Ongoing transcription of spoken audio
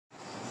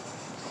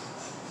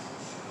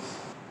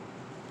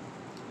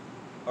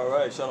All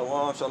right,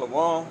 shalom,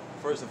 shalom.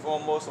 First and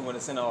foremost, I want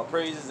to send our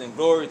praises and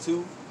glory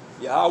to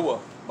Yahweh,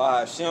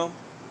 Bahashem,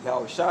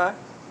 Yahweh Shai,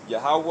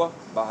 Yahweh,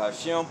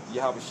 Bahashem,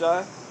 Yahweh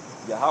Shai,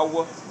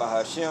 Yahweh,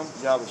 Bahashem,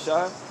 Yahweh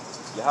Shai,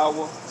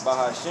 Yahweh,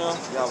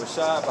 Bahashem, Yahweh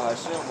Shai,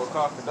 Bahashem,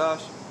 Wakar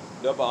Kadash.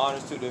 Double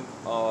honors to the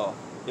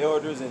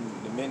elders and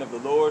the men of the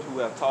Lord who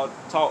have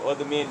taught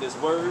other men this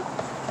word,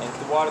 and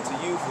to water to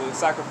you for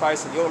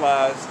sacrificing your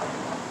lives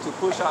to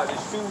push out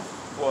this truth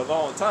for a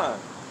long time.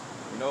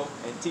 You know,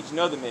 and teaching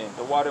other men,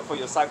 the water for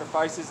your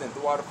sacrifices, and the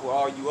water for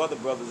all you other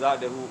brothers out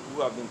there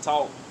who have been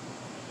taught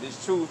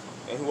this truth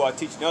and who are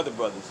teaching other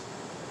brothers.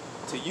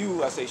 To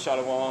you, I say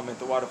shalom, and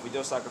the water for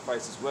your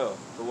sacrifice as well.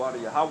 The water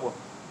Yahweh,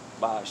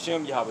 by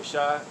Hashem, Yahweh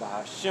Shai, by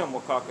Hashem,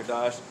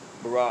 Wakakadash,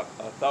 Barak,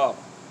 Athar.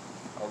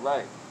 All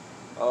right.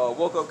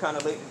 Woke up kind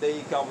of late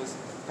today. I was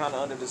kind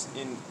of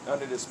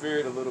under the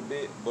spirit a little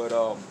bit, but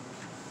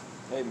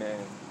hey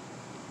man,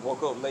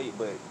 woke up late,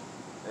 but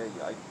hey,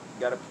 I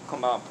gotta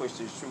come out and push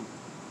this truth.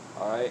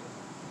 All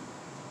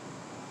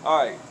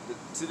right.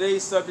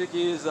 Today's subject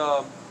is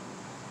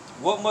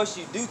what must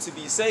you do to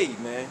be saved,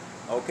 man?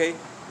 Okay,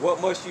 what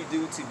must you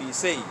do to be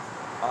saved?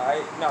 All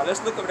right. Now let's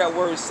look up that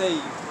word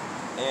 "saved"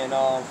 and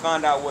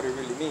find out what it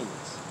really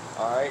means.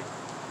 All right.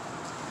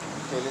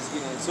 Okay, let's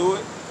get into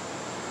it.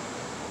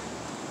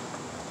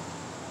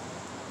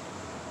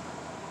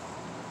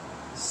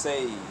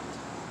 Saved.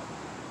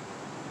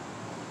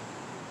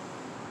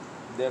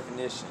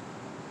 Definition.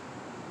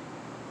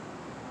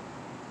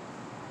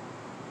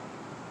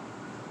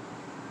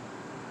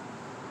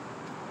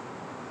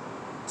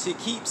 To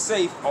keep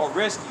safe or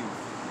rescue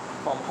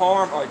from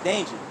harm or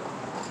danger.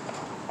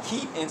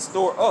 Keep and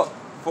store up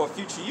for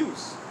future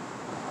use.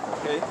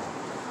 Okay?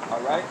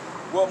 Alright?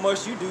 What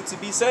must you do to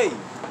be saved?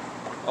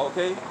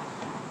 Okay?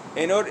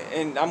 And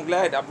I'm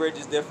glad I read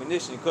this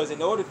definition, because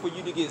in order for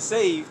you to get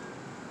saved,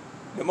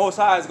 the Most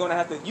High is going to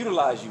have to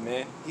utilize you,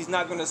 man. He's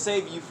not going to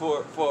save you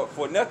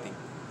for nothing.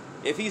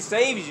 If He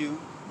saves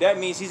you, that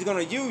means He's going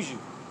to use you.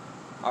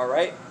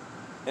 Alright?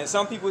 And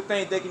some people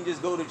think they can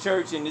just go to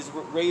church and just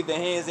wave their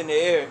hands in the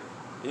air,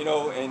 you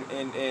know,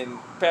 and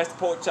Pastor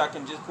Porkchop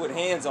can just put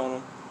hands on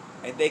them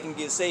and they can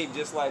get saved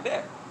just like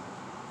that.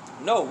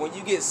 No, when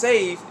you get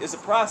saved, it's a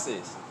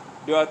process.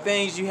 There are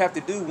things you have to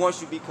do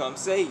once you become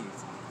saved.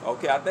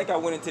 Okay, I think I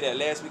went into that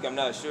last week, I'm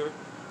not sure.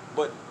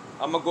 But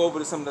I'm going to go over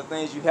to some of the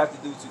things you have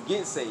to do to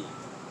get saved.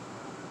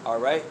 All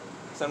right?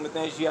 Some of the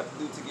things you have to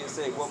do to get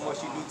saved. What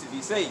must you do to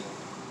be saved?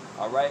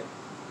 All right?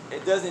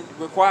 It doesn't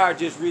require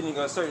just reading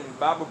a certain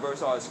Bible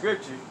verse or a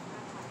scripture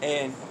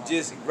and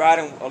just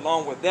riding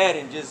along with that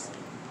and just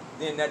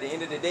then at the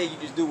end of the day you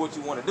just do what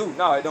you want to do.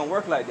 No, it don't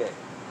work like that.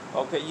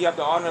 Okay, you have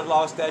to honor the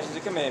law, statutes,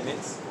 and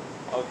commandments.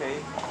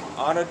 Okay,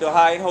 honor the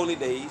high and holy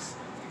days.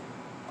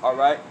 All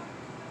right.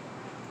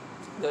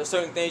 There are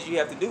certain things you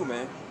have to do,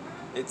 man.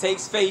 It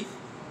takes faith,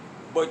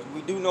 but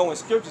we do know in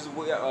scriptures it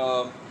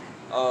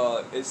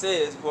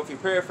says, well, if you're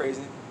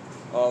paraphrasing,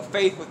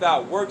 faith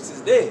without works is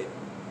dead.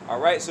 All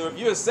right, so if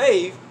you're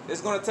saved, it's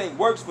going to take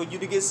works for you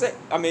to get saved.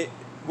 I mean,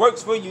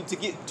 works for you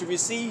to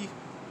receive.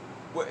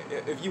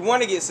 If you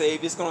want to get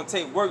saved, it's going to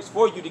take works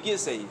for you to get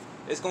saved.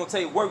 It's going to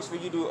take works for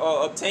you to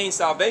obtain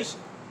salvation.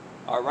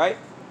 All right.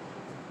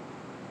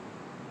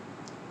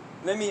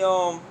 Let me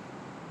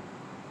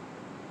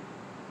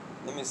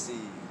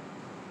see.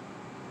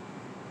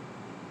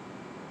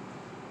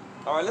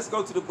 All right, let's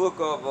go to the book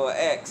of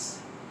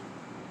Acts.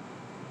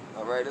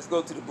 All right, let's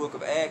go to the book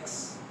of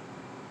Acts.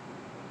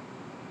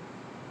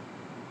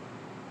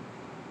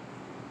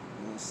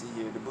 Let me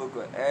see here, the book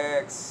of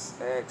Acts,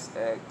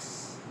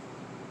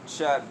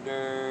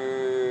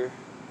 chapter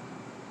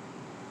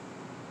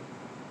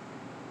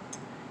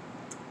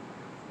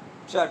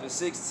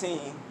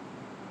 16,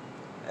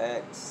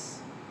 Acts,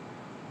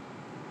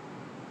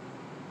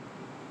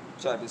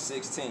 chapter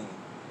 16.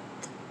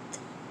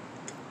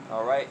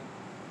 All right,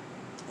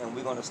 and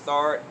we're going to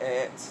start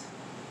at,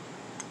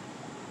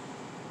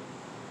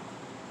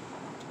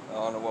 I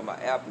don't know what my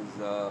app is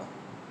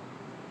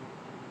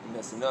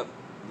messing up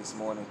this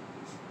morning.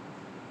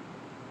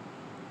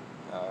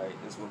 Alright,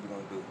 this is what we're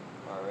going to do.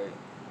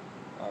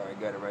 Alright,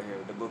 got it right here.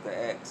 The book of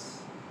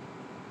Acts,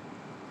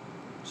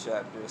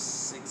 chapter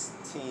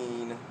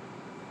 16,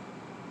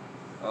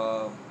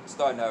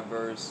 starting at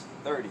verse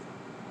 30.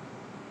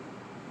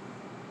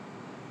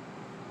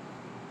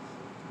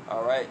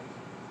 Alright.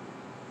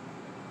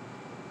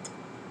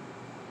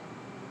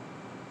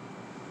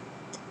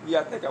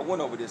 Yeah, I think I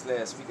went over this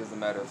last week, as a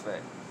matter of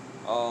fact.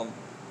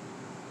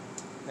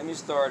 Let me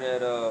start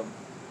at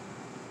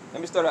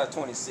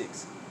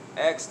 26.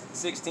 Acts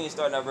 16,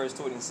 starting at verse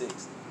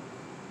 26.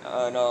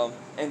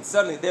 And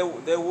suddenly there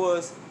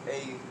was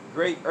a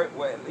great earth.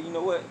 Well, you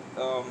know what?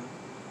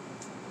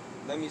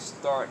 Let me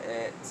start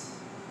at.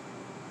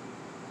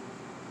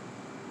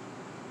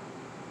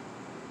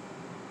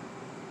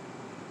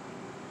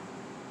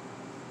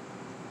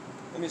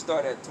 Let me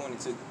start at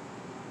 22.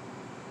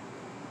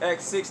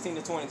 Acts 16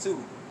 to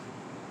 22.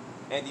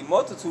 And the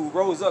multitude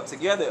rose up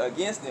together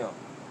against them,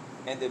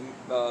 and the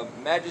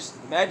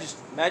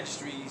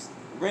magistrates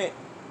rent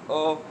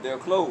of their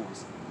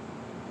clothes,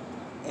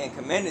 and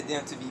commanded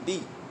them to be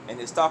beat. And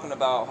it's talking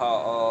about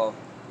how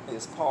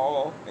it's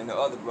Paul and the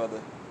other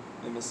brother.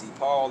 Let me see,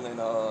 Paul and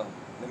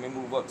let me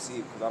move up, see,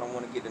 because I don't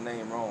want to get the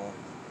name wrong.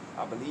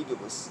 I believe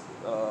it was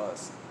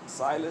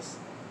Silas.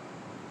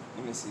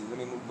 Let me see. Let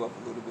me move up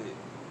a little bit.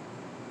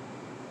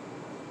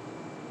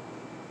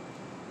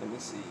 Let me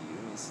see.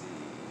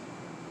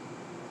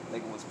 I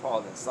think it was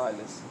Paul and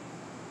Silas.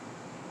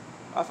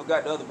 I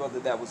forgot the other brother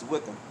that was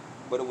with them,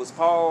 but it was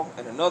Paul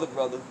and another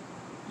brother.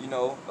 You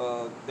know,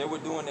 they were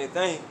doing their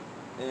thing,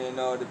 and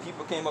the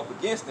people came up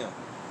against them.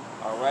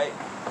 All right,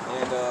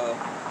 and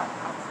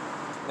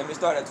let me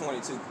start at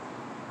 22.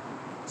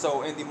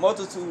 So, and the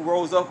multitude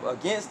rose up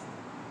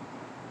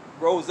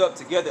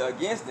together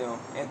against them,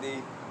 and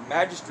the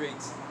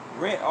magistrates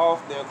rent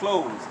off their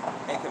clothes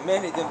and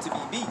commanded them to be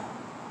beat.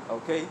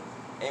 Okay,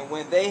 and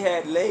when they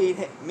had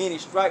laid many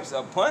stripes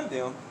upon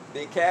them,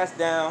 they cast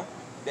them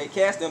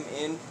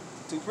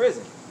into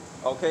prison.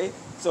 Okay,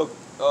 so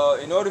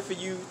in order for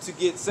you to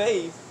get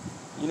saved,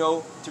 you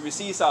know, to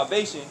receive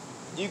salvation,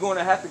 you're going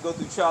to have to go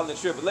through trial and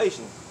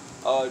tribulation.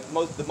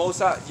 The Most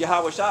High,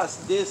 Yahweh Shah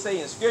did say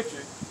in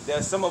Scripture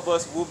that some of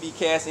us will be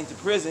cast into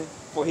prison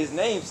for His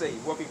name's sake.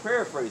 We'll be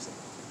paraphrasing.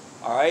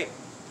 All right.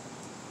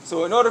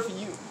 So in order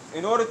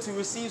to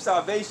receive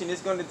salvation,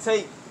 it's going to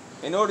take,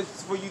 in order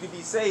for you to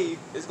be saved,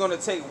 it's going to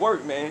take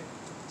work, man.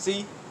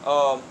 See,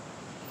 the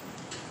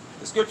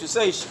Scripture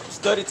says,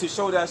 "Study to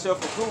show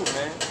thyself approved,"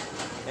 man.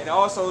 And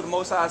also the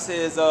Most High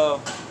says, "I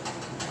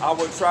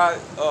will try,"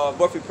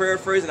 roughly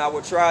paraphrasing, "I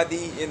will try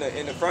thee in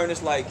the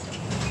furnace like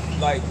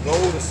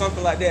gold," or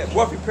something like that.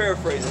 Roughly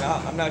paraphrasing.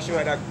 I'm not sure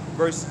how that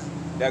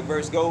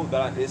verse goes,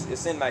 but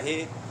it's in my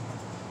head.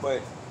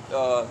 But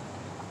at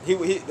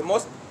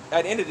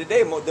the end of the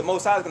day, the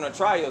Most High is going to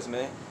try us,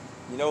 man.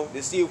 You know,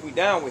 to see if we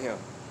down with Him.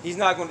 He's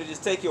not going to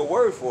just take your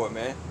word for it,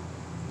 man.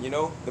 You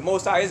know, the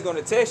Most High is going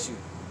to test you.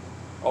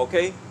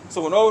 Okay,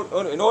 so in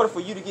order for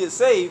you to get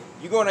saved,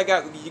 you're going to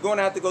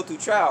have to go through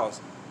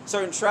trials,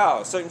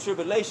 certain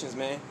tribulations,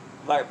 man.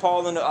 Like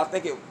Paul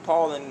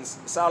and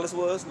Silas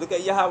was. Look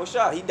at Yahweh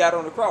Shah. He died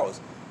on the cross.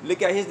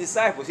 Look at his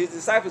disciples. His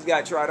disciples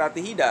got tried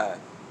after he died.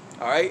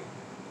 All right.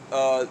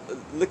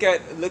 Look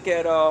at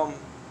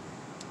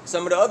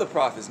some of the other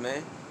prophets,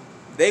 man.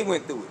 They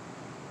went through it.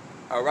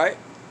 All right.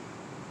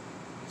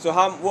 So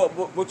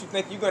what you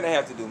think you're going to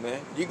have to do,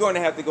 man? You're going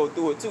to have to go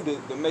through it too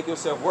to make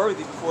yourself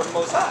worthy before the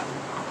Most High.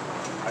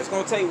 It's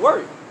going to take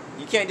work.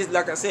 You can't just,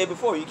 like I said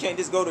before, you can't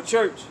just go to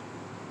church.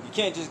 You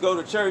can't just go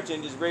to church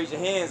and just raise your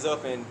hands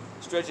up and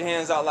stretch your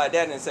hands out like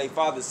that and say,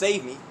 "Father,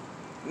 save me."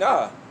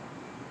 Nah.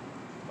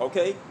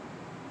 Okay?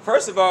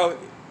 First of all,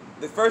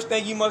 the first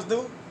thing you must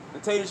do, to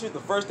tell you the truth, the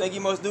first thing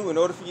you must do in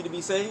order for you to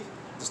be saved,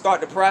 to start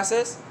the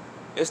process,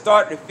 is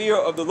start the fear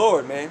of the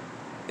Lord, man.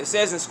 It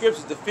says in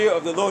Scriptures, the fear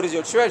of the Lord is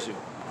your treasure.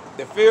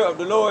 The fear of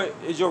the Lord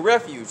is your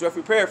refuge.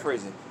 Roughly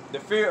paraphrasing. The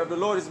fear of the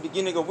Lord is the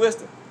beginning of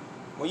wisdom.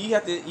 Well, you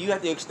have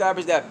to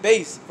establish that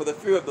base for the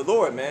fear of the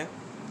Lord, man.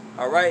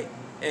 All right?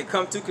 And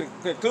come to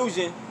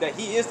conclusion that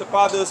He is the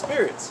Father of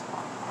spirits.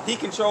 He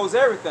controls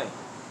everything.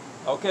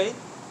 Okay?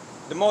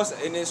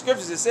 In the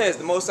Scriptures it says,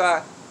 the Most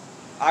High,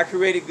 I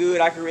created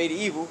good, I created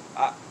evil.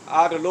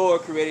 I the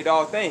Lord, created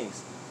all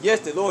things.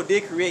 Yes, the Lord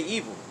did create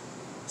evil.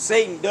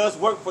 Satan does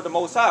work for the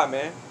Most High,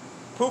 man.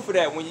 Proof of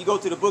that, when you go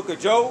to the book of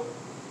Job,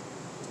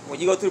 when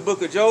he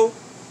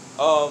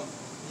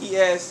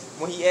asked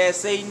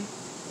Satan,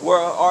 "Where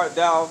art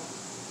thou?"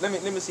 Let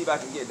me see if I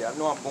can get there. I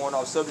know I'm going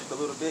off subject a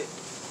little bit,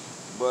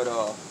 but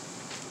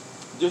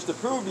just to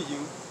prove to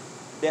you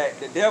that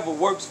the devil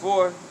works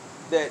for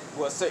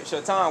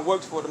Shaitan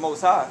works for the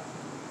Most High.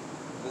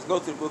 Let's go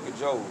to the book of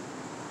Job.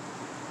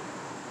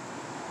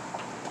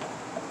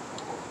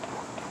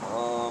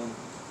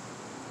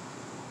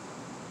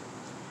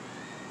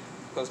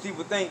 Because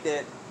people think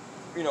that,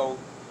 you know,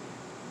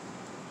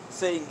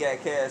 Satan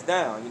got cast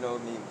down, you know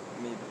what I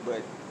mean?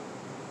 But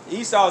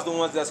Esau's the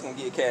ones that's going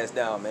to get cast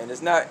down, man.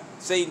 It's not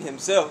Satan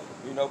himself,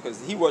 you know, because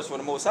he works for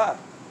the Most High.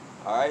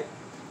 All right?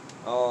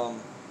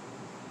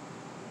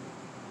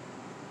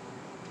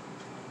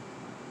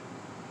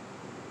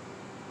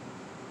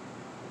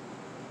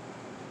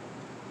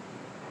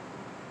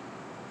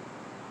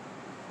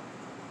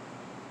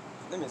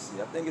 Let me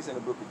see. I think it's in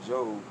the book of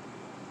Job.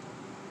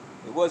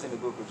 It was in the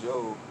book of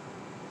Job.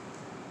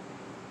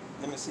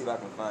 Let me see if I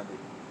can find it.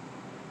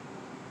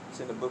 It's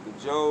in the book of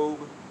Job.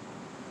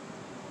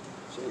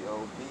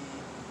 J-O-B.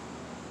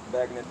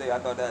 Back in the day, I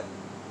thought that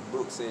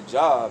book said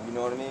Job, you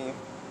know what I mean?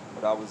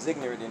 But I was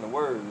ignorant in the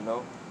word, you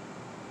know.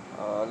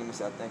 Let me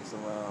see. I think it's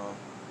around...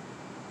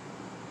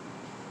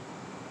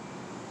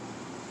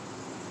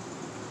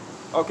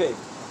 Okay.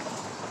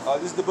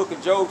 This is the book of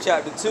Job,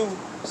 chapter 2,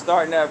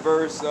 starting at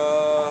verse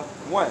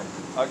 1.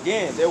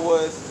 Again, there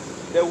was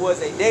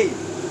a day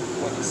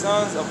when the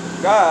sons of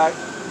God,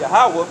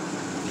 Yahweh,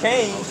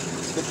 came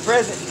to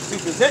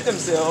present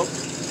themselves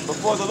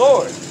before the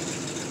Lord.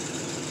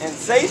 And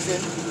Satan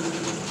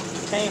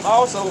came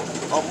also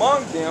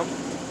among them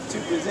to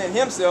present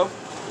himself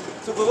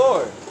to the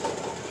Lord.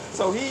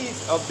 So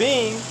he's a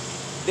being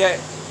that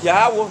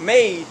Yahweh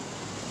made.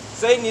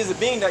 Satan is a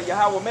being that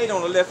Yahweh made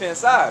on the left-hand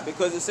side,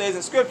 because it says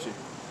in Scripture,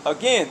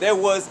 again, there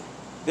was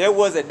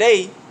a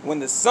day when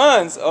the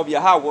sons of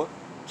Yahweh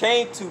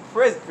came to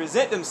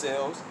present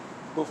themselves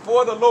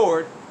before the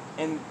Lord,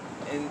 and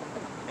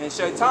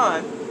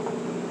Shaitan,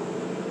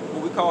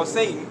 what we call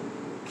Satan,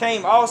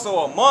 came also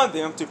among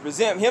them to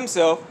present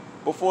himself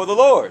before the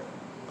Lord.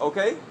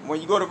 Okay?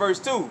 When you go to verse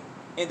 2,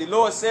 and the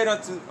Lord said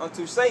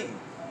unto Satan,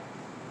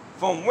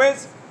 from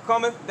whence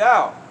cometh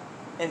thou?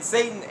 And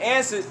Satan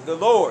answered the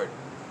Lord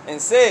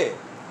and said,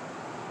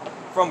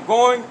 from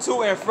going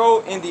to and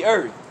fro in the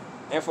earth,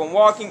 and from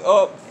walking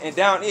up and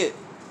down it.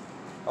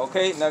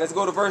 Okay, now let's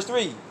go to verse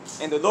 3.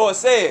 And the Lord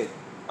said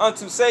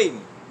unto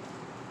Satan,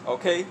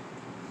 okay,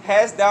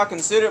 hast thou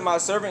considered my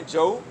servant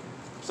Job?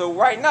 So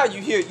right now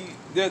you hear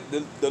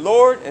the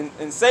Lord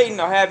and Satan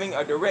are having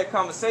a direct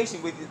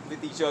conversation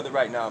with each other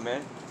right now,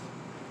 man.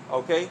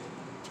 Okay.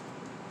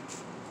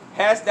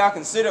 Hast thou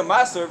considered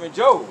my servant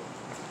Job,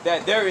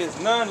 that there is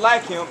none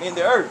like him in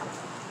the earth,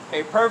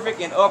 a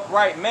perfect and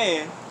upright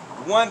man,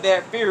 one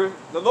that feareth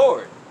the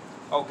Lord.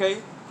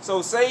 Okay.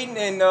 So Satan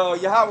and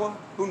Yahweh,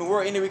 whom the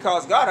world enemy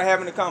calls God, are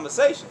having a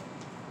conversation.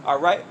 All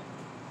right.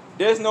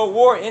 There's no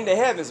war in the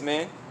heavens,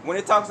 man. When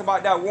it talks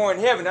about that war in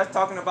heaven, that's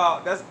talking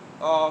about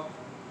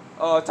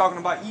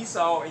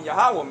Esau and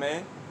Yahweh,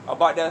 man,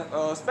 about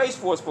that Space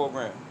Force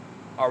program.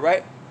 All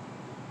right.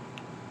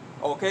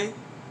 Okay.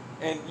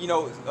 And you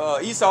know,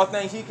 Esau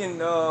thinks he can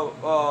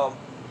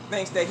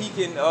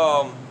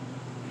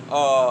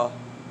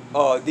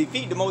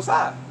defeat the Most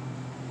High.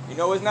 You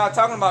know, it's not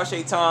talking about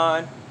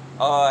Shaitan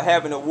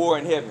having a war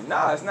in heaven.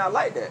 Nah, it's not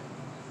like that.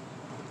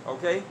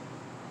 Okay.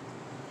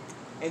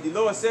 And the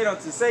Lord said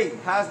unto Satan,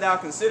 hast thou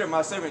considered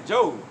my servant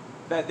Job,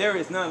 that there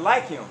is none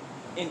like him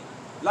in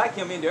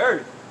the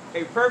earth,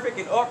 a perfect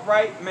and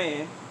upright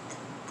man,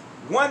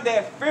 one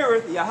that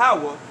feareth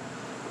Yahweh.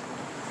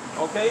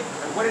 Okay,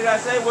 and what did I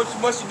say?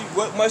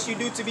 What must you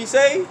do to be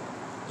saved?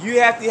 You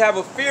have to have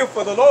a fear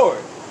for the Lord.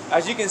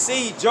 As you can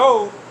see,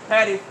 Job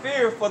had a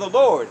fear for the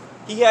Lord.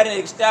 He had an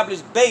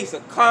established base, a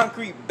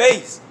concrete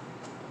base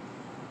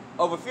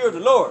of a fear of the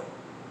Lord.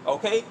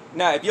 Okay,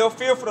 now if your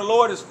fear for the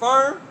Lord is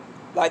firm,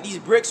 like these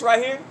bricks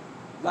right here,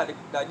 like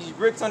these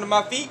bricks under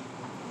my feet,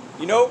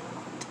 you know,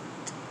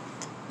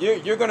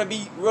 you're gonna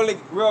be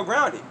real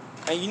grounded.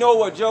 And you know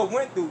what Job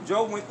went through?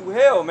 Job went through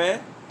hell,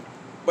 man.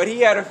 But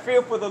he had a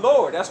fear for the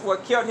Lord. That's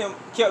what kept him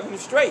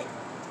straight.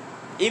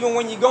 Even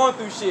when you're going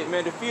through shit,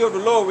 man, the fear of the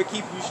Lord will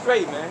keep you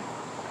straight, man.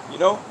 You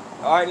know?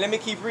 All right, let me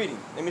keep reading.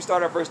 Let me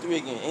start at verse 3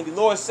 again. And the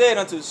Lord said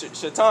unto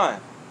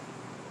Shaitan,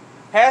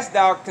 hast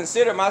thou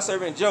considered my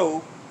servant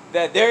Job,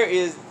 that there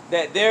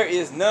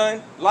is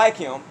none like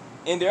him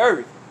in the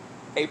earth,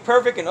 a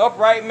perfect and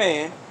upright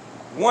man,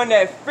 one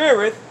that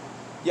feareth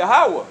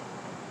Yahweh.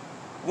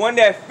 One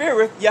that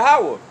feareth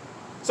Yahweh.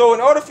 So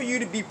in order for you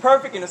to be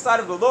perfect in the sight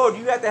of the Lord,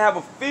 you have to have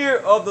a fear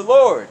of the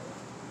Lord.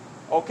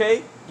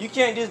 Okay? You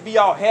can't just be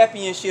all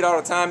happy and shit all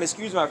the time.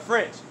 Excuse my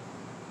French.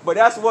 But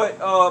that's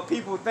what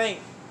people think.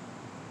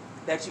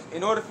 That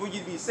in order for you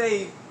to be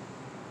saved,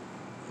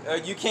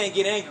 you can't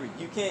get angry.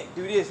 You can't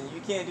do this and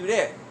you can't do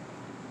that.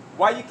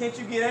 Why can't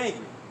you get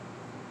angry?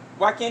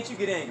 Why can't you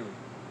get angry?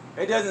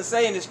 It doesn't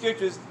say in the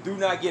scriptures, do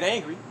not get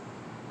angry.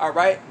 All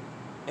right?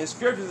 In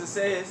scriptures it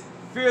says,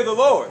 fear the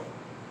Lord.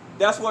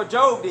 That's what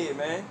Job did,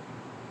 man.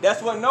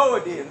 That's what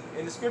Noah did.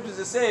 In the scriptures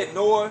it said,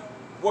 Noah,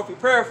 what if we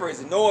paraphrase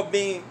it? Noah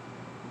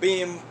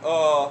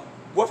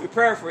what if we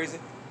paraphrase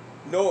it?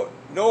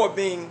 Noah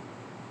being,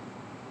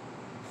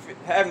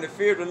 having the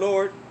fear of the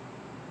Lord,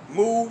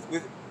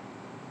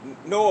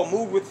 Noah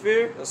moved with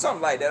fear, or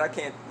something like that. I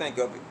can't think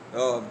of it.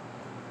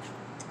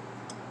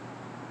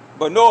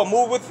 But Noah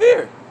moved with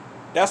fear.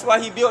 That's why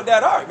he built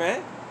that ark,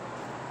 man.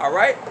 All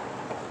right?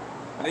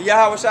 And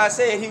Yahweh Shai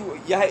said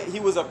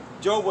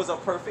Job was a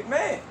perfect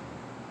man.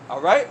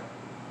 All right?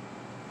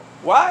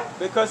 Why?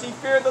 Because he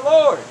feared the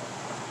Lord.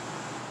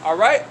 All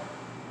right?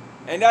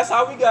 And that's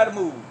how we got to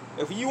move.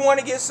 If you want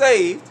to get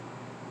saved,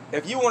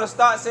 if you want to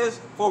start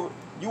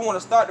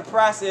the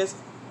process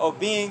of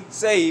being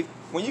saved,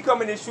 when you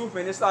come in this truth,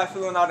 man, just start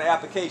filling out the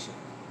application.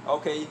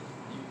 Okay? You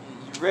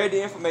read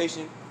the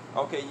information.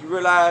 Okay, you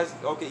realize,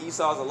 okay,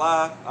 Esau's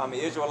alive. I'm an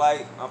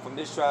Israelite. I'm from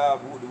this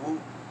tribe. Woo-de-woo.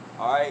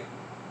 All right?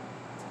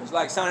 It's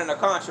like signing a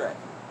contract.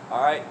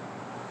 All right?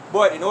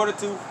 But in order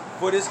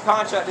for this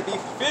contract to be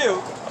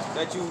fulfilled,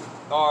 that you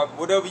or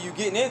whatever you're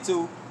getting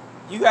into,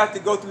 you have to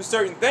go through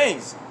certain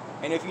things.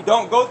 And if you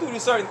don't go through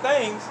these certain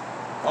things,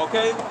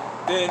 okay,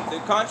 then the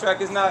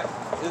contract is not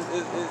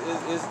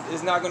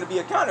going to be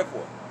accounted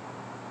for.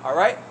 All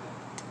right?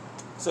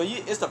 So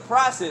it's a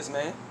process,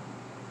 man.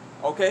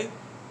 Okay?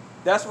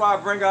 That's why I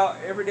bring out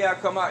every day I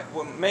come out,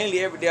 well, mainly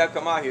every day I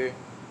come out here,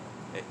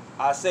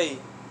 I say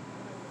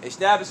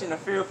establishing a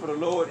fear for the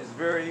Lord is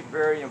very,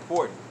 very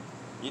important.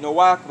 You know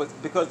why?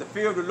 Because the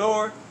fear of the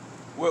Lord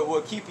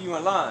will keep you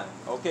in line,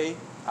 okay?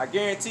 I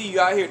guarantee you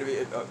out here,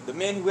 the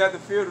men who have the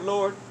fear of the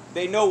Lord,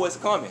 they know what's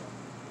coming,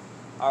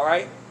 all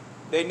right?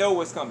 They know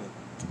what's coming,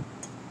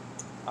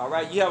 All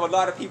right, you have a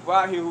lot of people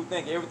out here who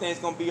think everything's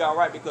gonna be all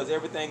right because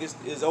everything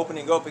is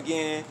opening up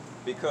again,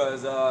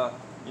 because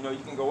you know,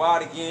 you can go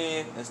out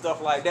again and stuff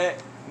like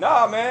that.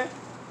 Nah, man.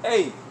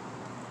 Hey,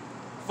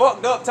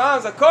 fucked up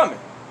times are coming.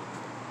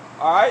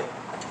 All right,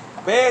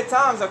 bad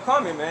times are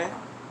coming, man.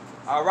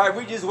 All right,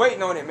 we just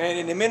waiting on it, man.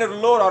 And the men of the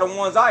Lord are the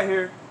ones out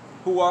here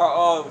who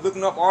are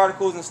looking up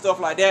articles and stuff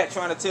like that,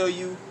 trying to tell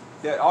you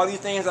that all these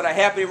things that are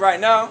happening right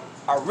now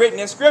are written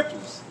in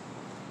scriptures.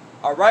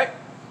 All right.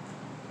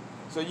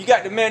 So you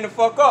got to man the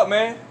fuck up,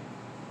 man,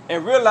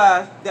 and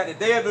realize that the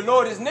day of the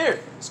Lord is near.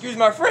 Excuse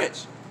my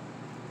French.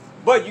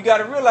 But you got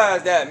to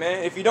realize that,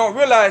 man. If you don't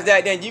realize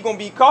that, then you're going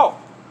to be caught.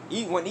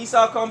 When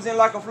Esau comes in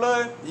like a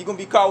flood, you're going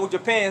to be caught with your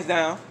pants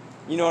down.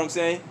 You know what I'm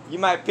saying? You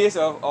might piss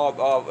or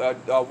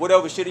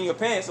whatever shit in your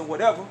pants or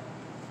whatever.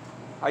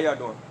 How y'all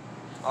doing?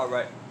 All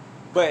right.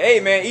 But,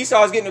 hey, man,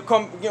 Esau's getting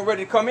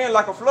ready to come in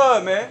like a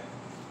flood, man.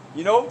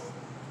 You know?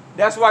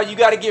 That's why you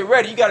got to get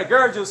ready. You got to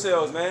gird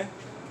yourselves, man.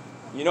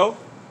 You know?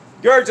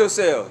 Gird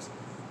yourselves.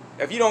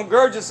 If you don't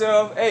gird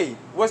yourself, hey,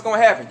 what's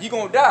going to happen? You're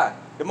going to die.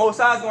 The Most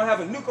High is going to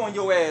have a nuke on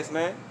your ass,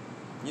 man.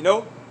 You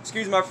know?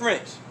 Excuse my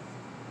French.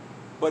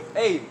 But,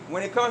 hey,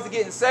 when it comes to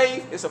getting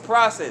saved, it's a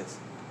process.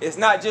 It's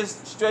not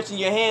just stretching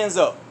your hands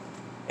up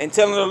and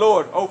telling the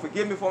Lord, oh,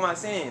 forgive me for my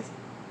sins.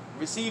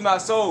 Receive my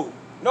soul.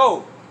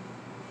 No.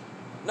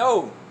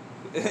 No.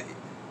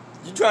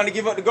 You trying to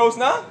give up the ghost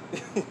now?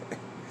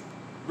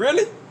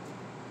 Really?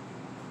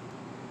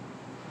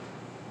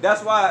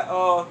 That's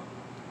why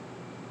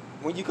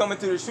when you come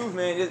into the truth,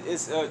 man,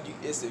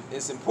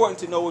 it's important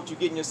to know what you're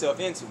getting yourself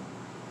into.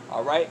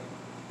 All right?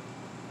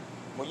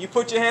 When you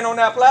put your hand on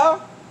that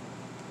plow,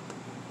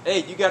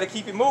 hey, you got to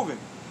keep it moving.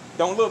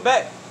 Don't look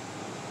back.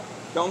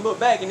 Don't look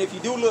back. And if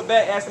you do look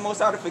back, ask the Most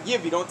High to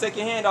forgive you. Don't take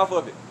your hand off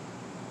of it.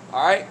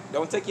 All right?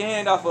 Don't take your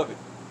hand off of it.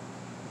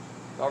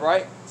 All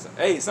right? So,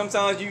 hey,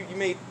 sometimes you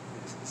may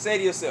say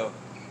to yourself,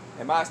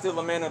 am I still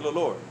a man of the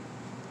Lord?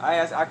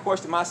 I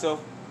question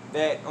myself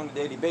that on a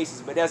daily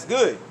basis, but that's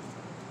good.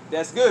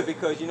 That's good,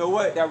 because you know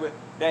what?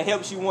 That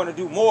helps you want to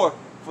do more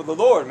for the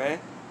Lord, man.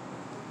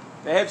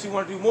 That helps you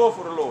want to do more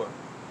for the Lord.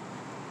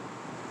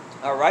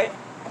 All right?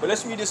 But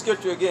let's read the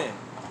scripture again.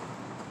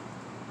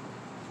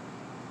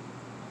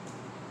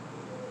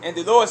 And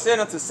the Lord said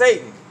unto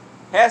Satan,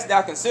 hast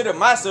thou considered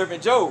my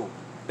servant Job,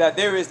 that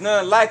there is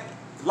none like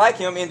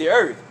him in the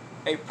earth,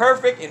 a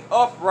perfect and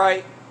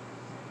upright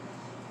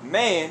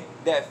man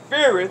that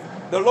feareth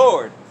the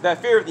Lord,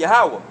 that feareth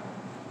Yahweh.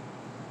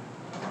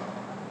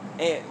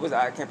 And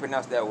I can't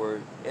pronounce that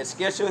word. It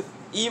sketcheth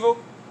evil,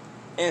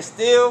 and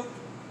still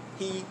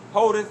he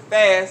holdeth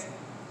fast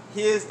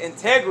his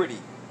integrity,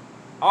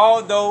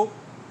 although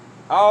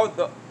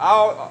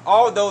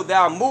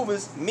thou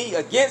movest me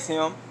against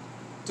him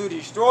to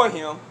destroy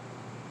him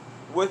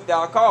with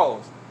thy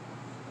cause.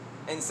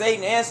 And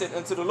Satan answered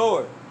unto the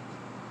Lord,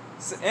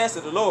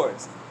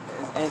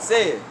 and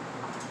said,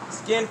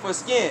 skin for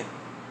skin,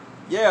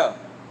 yeah,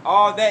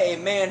 all that a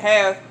man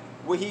hath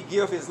will he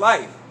give his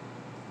life.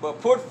 But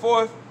put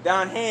forth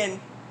thine hand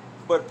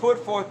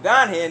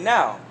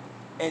now,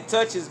 and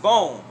touch his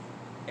bone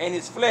and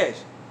his flesh,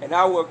 and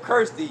I will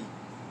curse thee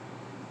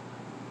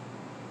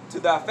to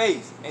thy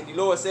face. And the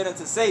Lord said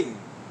unto Satan,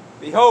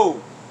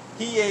 behold,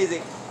 he is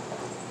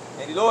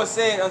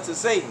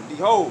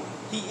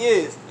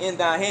in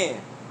thy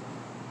hand,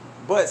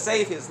 but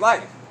save his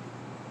life.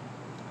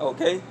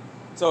 Okay?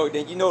 So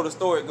then you know the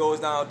story goes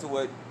down to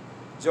what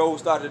Job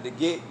started to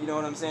get, you know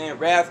what I'm saying?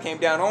 Wrath came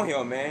down on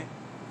him, man.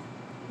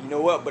 You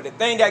know what? But the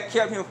thing that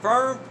kept him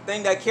firm, the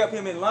thing that kept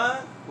him in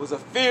line, was a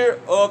fear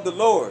of the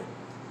Lord.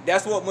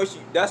 That's what must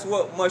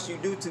you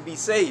do to be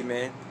saved,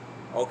 man.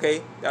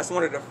 Okay? That's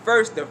one of the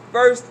first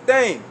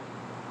thing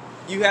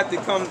you have to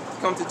come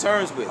to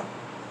terms with.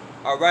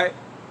 All right?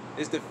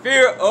 It's the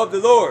fear of the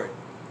Lord.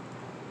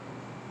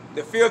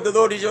 The fear of the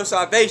Lord is your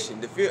salvation.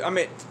 The fear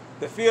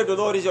of the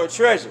Lord is your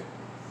treasure.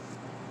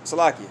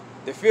 Salakia.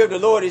 The fear of the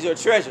Lord is your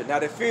treasure. Now,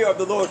 the fear of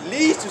the Lord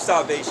leads to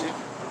salvation.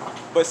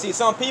 But see,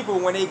 some people,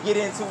 when they get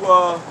into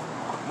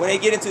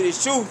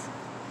this truth,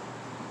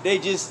 they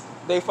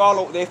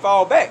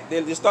fall back.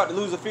 They just start to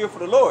lose the fear for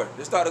the Lord.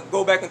 They start to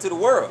go back into the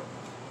world,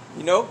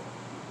 you know.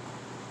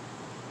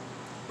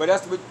 But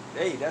that's where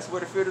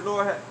the fear of the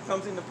Lord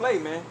comes into play,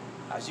 man.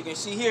 As you can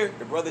see here,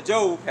 the brother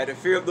Job had the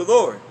fear of the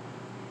Lord.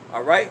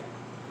 All right.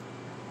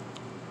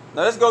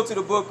 Now let's go to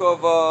the book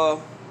of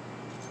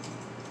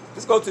Acts.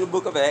 Let's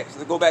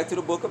go back to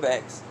the book of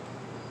Acts.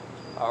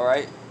 All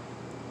right.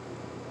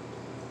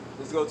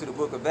 Let's go to the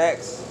book of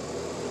Acts,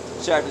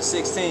 chapter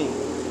 16.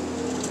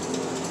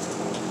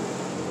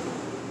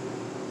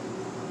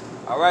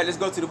 All right, let's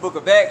go to the book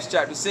of Acts,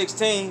 chapter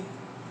 16,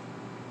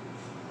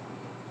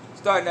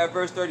 starting at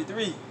verse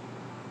 33.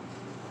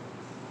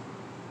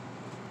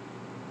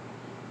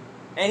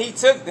 And he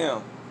took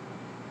them,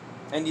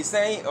 and he's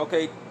saying,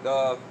 okay,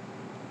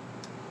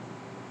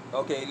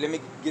 let me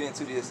get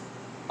into this.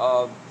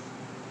 The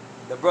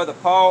brother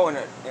Paul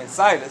and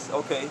Silas,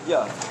 okay,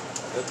 yeah.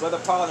 The brother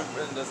Paul and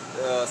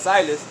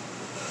Silas,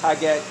 I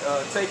got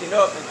taken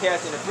up and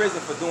cast into prison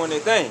for doing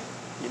their thing,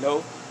 you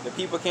know. The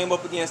people came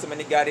up against him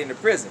and they got into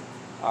prison.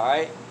 All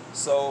right.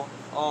 So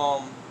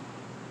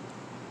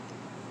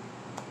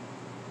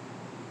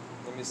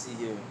let me see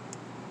here.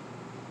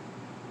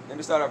 Let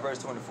me start at verse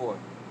 24.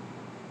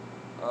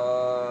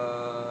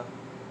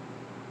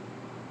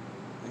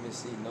 Let me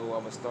see. No,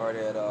 I'm gonna start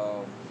at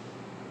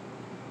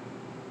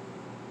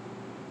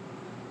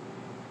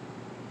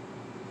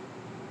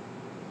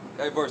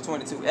verse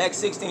 22. Acts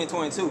 16 and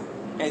 22.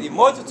 And the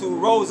multitude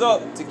rose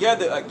up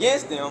together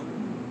against them,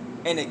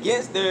 and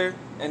against the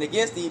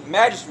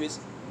magistrates,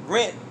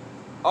 rent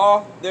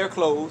off their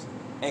clothes,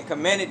 and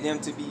commanded them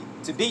to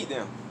beat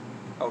them.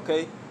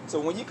 Okay. So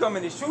when you come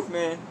in this truth,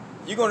 man,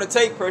 you're gonna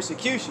take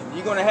persecution.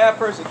 You're gonna have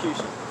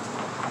persecution.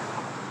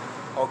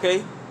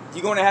 Okay.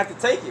 You're gonna have to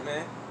take it,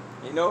 man.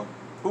 You know,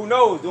 who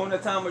knows? During the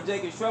time of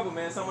Jacob's trouble,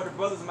 man, some of the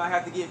brothers might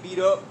have to get beat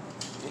up.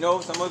 You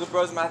know, some of the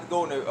brothers might have to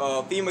go into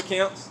FEMA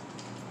camps.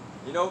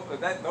 You know,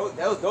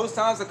 those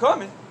times are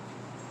coming.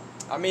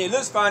 I mean, it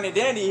looks fine and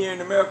dandy here in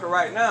America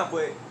right now,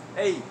 but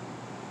hey,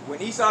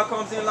 when Esau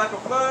comes in like a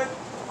flood,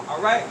 all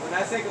right, when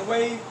that second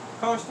wave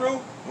comes through,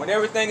 when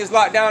everything is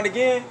locked down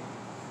again,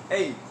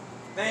 hey,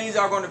 things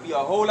are going to be a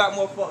whole lot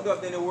more fucked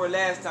up than they were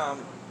last time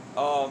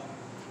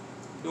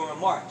during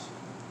March.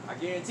 I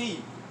guarantee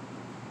you.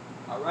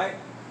 All right?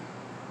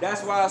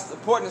 That's why it's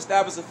important to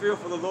establish a fear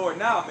for the Lord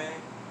now,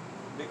 man.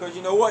 Because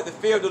you know what? The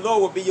fear of the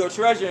Lord will be your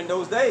treasure in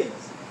those days.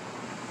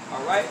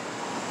 All right?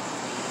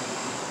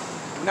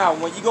 Now,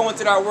 when you go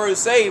into that word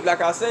saved, like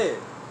I said,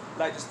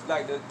 like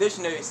the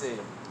dictionary said,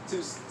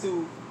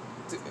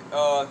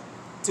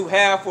 to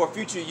have for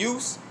future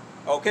use,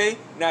 okay?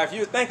 Now, if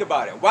you think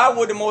about it, why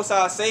would the Most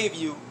High save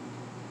you?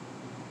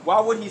 Why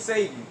would he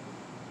save you?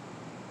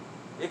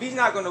 If he's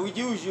not going to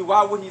use you,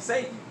 why would he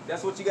save you?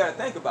 That's what you got to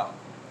think about.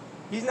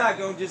 He's not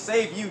going to just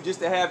save you just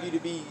to have you to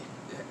be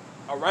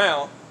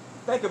around.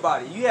 Think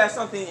about it. You have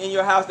something in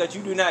your house that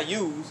you do not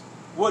use.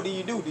 What do?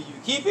 Do you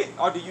keep it,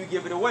 or do you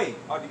give it away,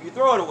 or do you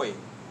throw it away?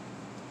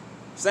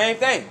 Same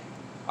thing.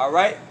 All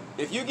right?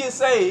 If you get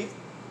saved,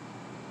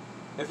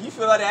 if you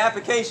fill out the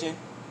application,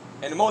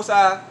 and the Most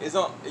High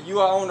you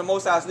are on the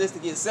Most High's list to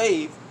get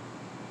saved,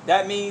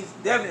 that means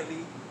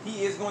definitely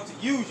he is going to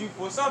use you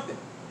for something.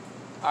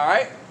 All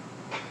right?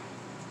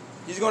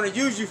 He's going to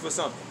use you for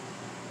something.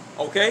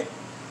 Okay?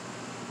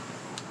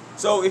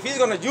 So if he's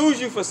going to use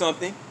you for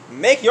something,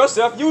 make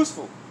yourself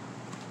useful.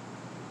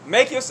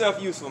 Make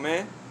yourself useful,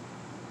 man.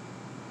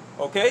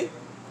 Okay?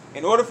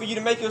 In order for you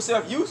to make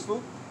yourself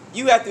useful,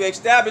 you have to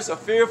establish a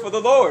fear for the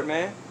Lord,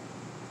 man.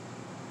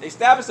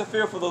 Establish a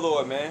fear for the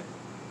Lord, man.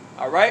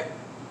 All right?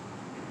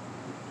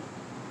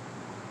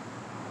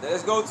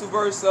 Let's go to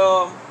verse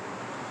 23.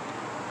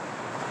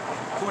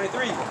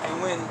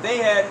 And when they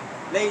had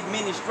laid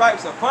many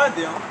stripes upon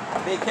them,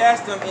 they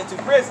cast them into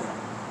prison,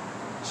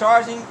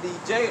 charging the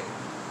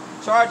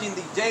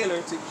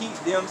jailer to keep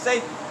them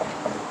safely,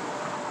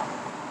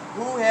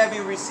 who,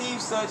 having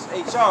received such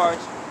a charge,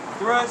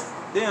 thrust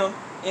them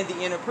in the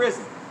inner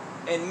prison,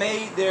 and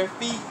made their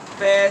feet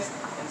fast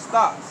in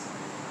stocks.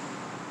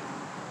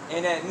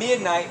 And at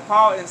midnight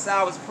Paul and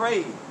Silas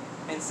prayed,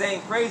 and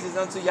sang praises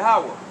unto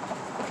Yahweh,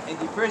 and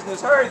the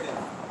prisoners heard them.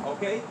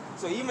 Okay?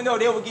 So even though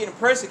they were getting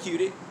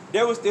persecuted,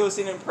 they were still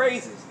singing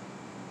praises.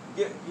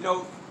 Give me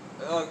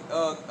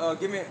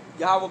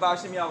Yahweh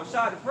Ba'Shem Yahweh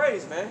Shah to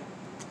praise, man.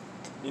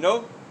 You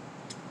know?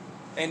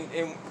 And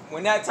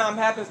when that time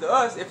happens to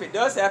us, if it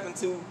does happen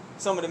to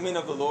some of the men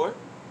of the Lord,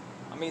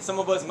 I mean, some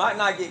of us might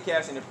not get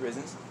cast into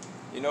prisons,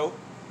 you know,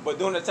 but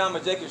during the time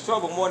of Jacob's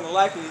trouble, more than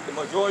likely, the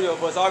majority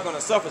of us are going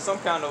to suffer some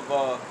kind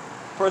of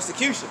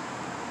persecution.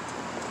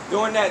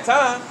 During that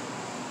time,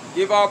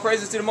 give all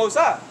praises to the Most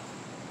High.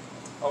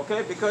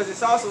 Okay? Because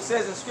it also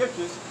says in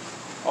scriptures,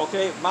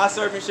 okay, my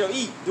servant shall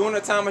eat. During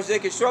the time of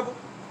Jacob's trouble,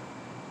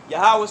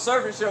 Yahweh's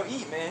servant shall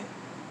eat, man.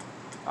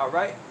 All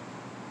right?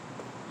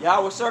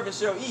 Yahweh's servant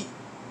shall eat.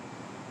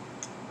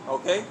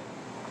 Okay?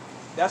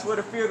 That's where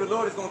the fear of the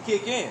Lord is going to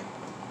kick in.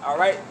 All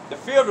right? The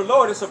fear of the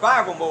Lord is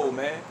survival mode,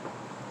 man.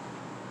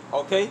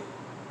 Okay?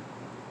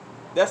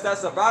 That's that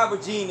survival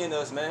gene in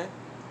us, man.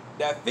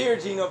 That fear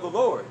gene of the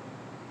Lord.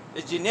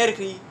 It's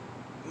genetically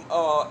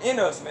in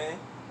us, man.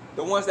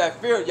 The ones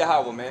that fear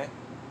Yahweh, man.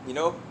 You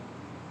know?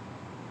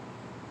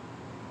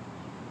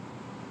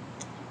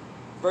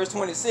 Verse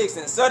 26,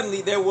 and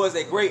suddenly there was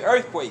a great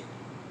earthquake,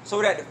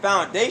 so that the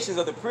foundations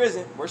of the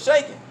prison were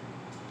shaken.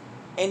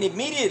 And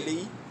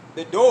immediately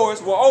the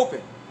doors were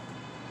open,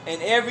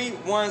 and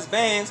everyone's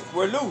bands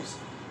were loose.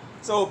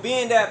 So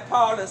being that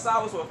Paul and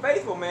Silas were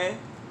faithful, man,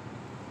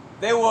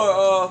 they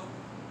were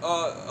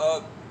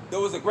there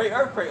was a great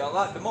earthquake.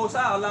 The Most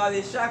High allowed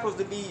their shackles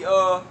to be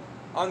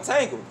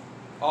untangled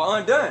or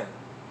undone,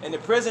 and the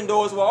prison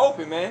doors were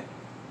open, man.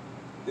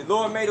 The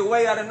Lord made a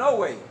way out of no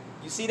way.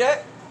 You see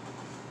that?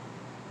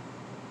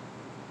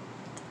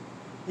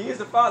 He is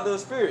the Father of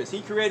spirits. He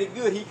created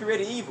good. He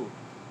created evil.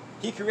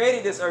 He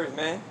created this earth,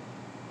 man.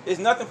 It's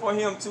nothing for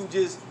him to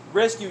just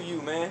rescue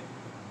you, man.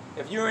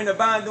 If you're in the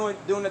bind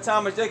during the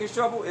time of Jacob's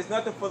trouble, it's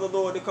nothing for the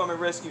Lord to come and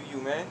rescue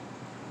you, man.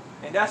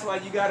 And that's why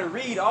you got to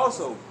read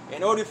also.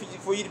 In order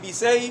for you to be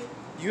saved,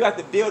 You have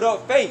to build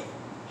up faith.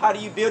 How do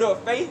you build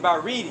up faith? By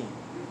reading.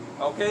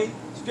 Okay?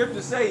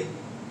 Scriptures say,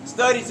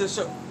 study to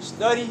show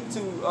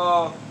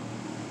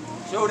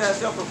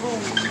thyself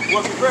approved,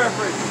 work for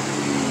paraphrase.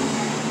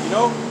 You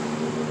know?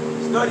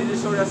 Study to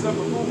show thyself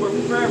approved, work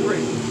for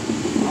paraphrase.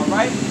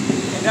 Alright?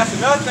 And that's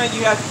another thing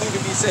you have to do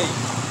to be saved.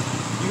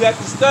 You have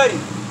to study.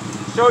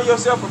 Show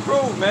yourself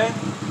approved, man.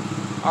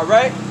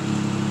 Alright?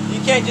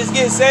 You can't just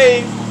get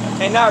saved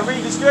and not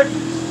read the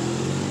scriptures.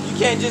 You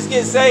can't just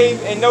get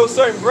saved and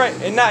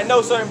not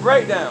know certain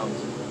breakdowns.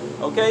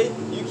 Okay?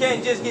 You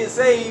can't just get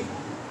saved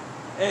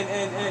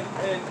and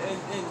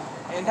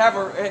have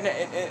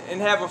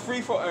a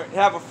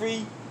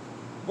free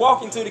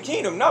walk into the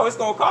kingdom. No, it's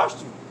gonna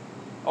cost you.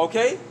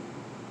 Okay?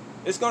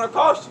 It's gonna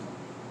cost you.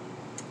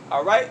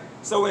 Alright?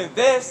 So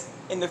invest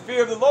in the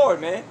fear of the Lord,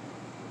 man.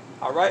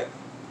 Alright?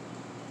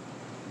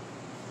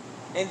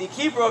 And the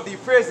keeper of the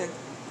prison,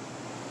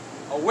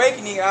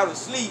 awakening out of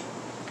sleep,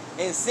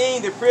 and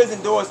seeing the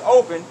prison doors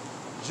open,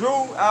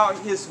 drew out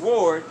his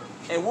sword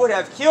and would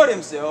have killed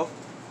himself,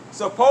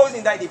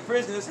 supposing that the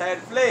prisoners had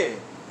fled.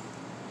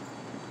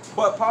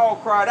 But Paul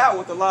cried out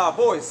with a loud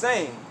voice,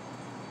 saying,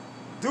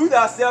 Do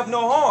thyself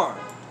no harm,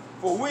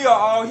 for we are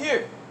all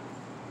here.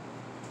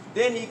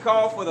 Then he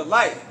called for the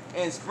light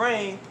and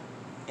sprang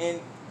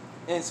and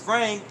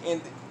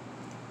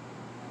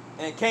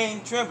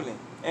came trembling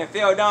and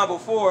fell down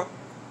before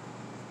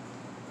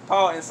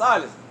Paul and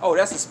Silas. Oh,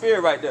 that's the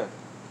spirit right there.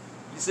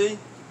 You see?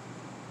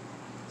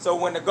 So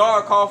when the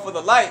guard called for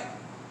the light,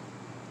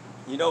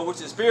 you know,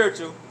 which is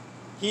spiritual,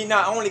 he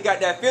not only got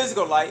that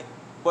physical light,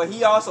 but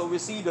he also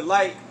received the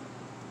light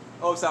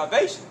of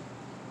salvation.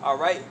 All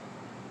right?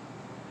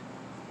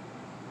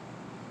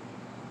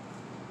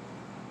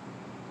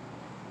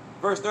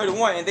 Verse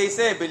 31, and they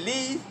said,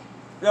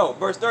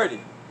 verse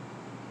 30.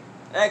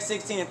 Acts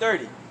 16 and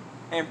 30.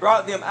 And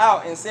brought them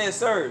out and said,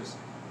 Sirs,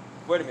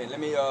 wait a minute, let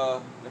me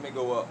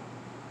go up.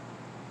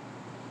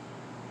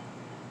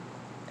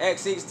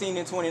 Acts 16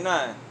 and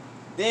 29.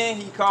 Then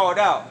he called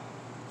out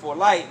for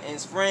light and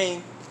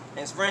sprang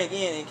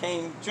in and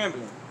came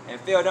trembling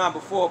and fell down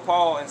before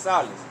Paul and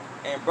Silas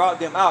and brought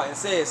them out and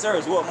said,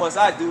 Sirs, what must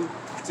I do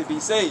to be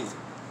saved?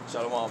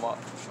 Shalom, Mark.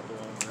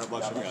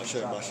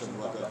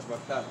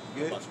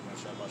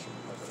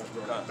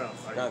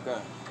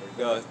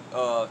 Good.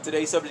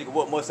 Today's subject is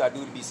what must I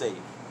do to be saved?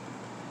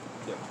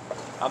 Yeah.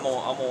 I'm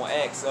on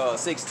Acts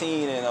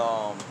 16 and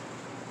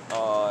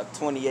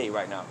 28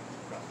 right now.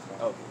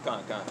 Okay,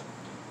 come.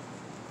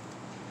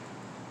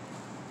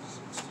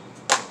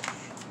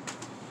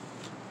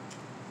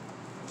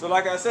 So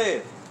like I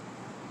said,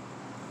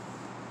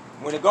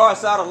 when the guard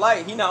saw the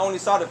light, he not only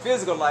saw the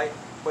physical light,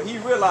 but he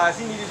realized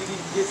he needed to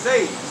get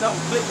saved.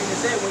 Something clicked in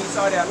his head when he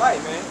saw that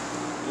light, man.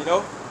 You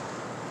know?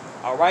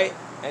 All right?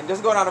 And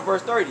just go down to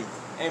verse 30.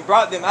 And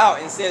brought them out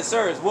and said,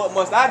 Sirs, what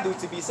must I do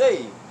to be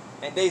saved?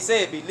 And they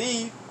said,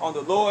 Believe on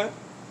the Lord,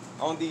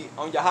 on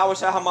Yahweh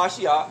Shah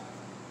HaMashiach,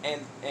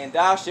 and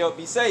thou shalt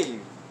be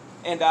saved,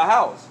 and thy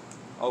house.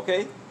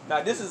 Okay?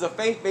 Now this is a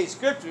faith-based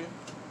scripture.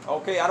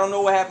 Okay, I don't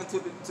know what happened to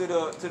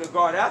the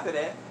guard after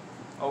that.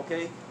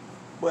 Okay?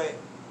 But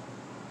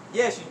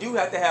yes, you do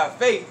have to have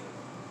faith,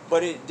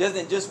 but it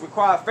doesn't just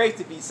require faith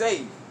to be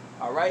saved.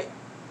 All right?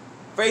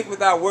 Faith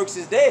without works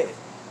is dead.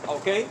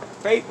 Okay?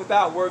 Faith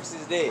without works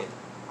is dead.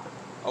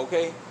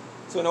 Okay?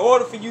 So in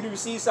order for you to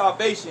receive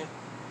salvation,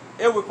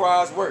 it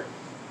requires work.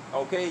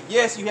 Okay?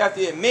 Yes, you have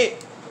to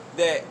admit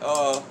that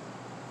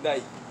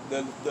that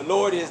the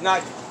Lord is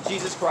not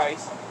Jesus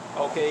Christ.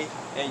 Okay?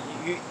 And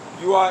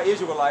you are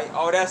Israelite,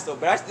 all that stuff.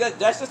 But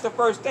that's just the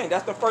first thing.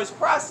 That's the first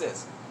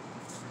process.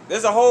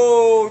 There's a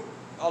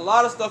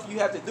lot of stuff you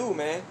have to do,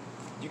 man.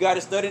 You got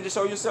to study to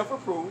show yourself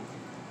approved.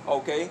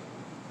 Okay?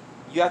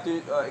 You have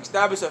to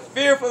establish a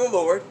fear for the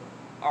Lord.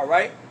 All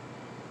right?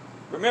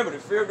 Remember, the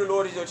fear of the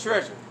Lord is your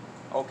treasure.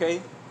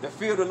 Okay? The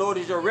fear of the Lord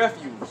is your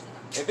refuge.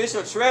 If it's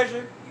your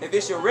treasure, if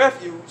it's your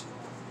refuge,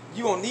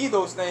 you don't need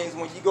those things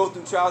when you go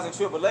through trials and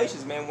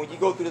tribulations, man. When you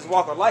go through this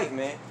walk of life,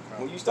 man.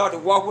 When you start to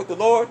walk with the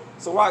Lord,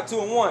 so Rock 2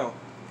 and 1.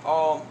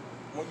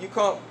 When you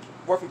come,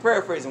 worth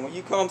paraphrasing, when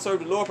you come serve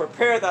the Lord,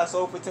 prepare thy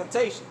soul for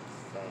temptation.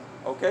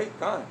 Okay?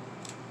 Kind.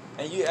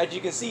 And as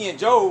you can see in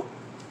Job,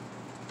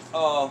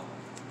 the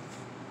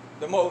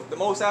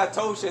Most High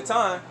told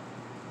Shaitan,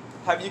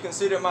 have you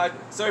considered my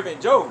servant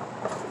Job?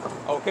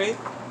 Okay?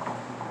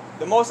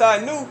 The Most High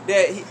knew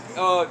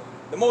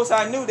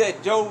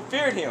that Job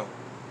feared him.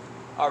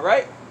 All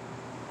right?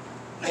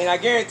 And I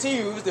guarantee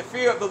you, it was the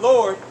fear of the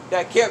Lord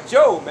that kept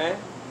Job, man.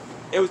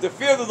 It was the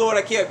fear of the Lord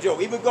that kept Job.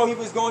 Even though he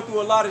was going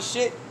through a lot of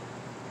shit,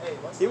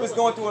 he was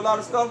going through a lot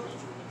of stuff.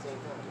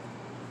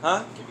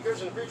 Huh? Keep your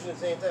cursing and preaching at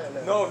the same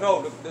time.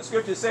 No. The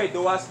scriptures say,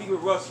 though I speak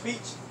with rough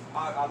speech,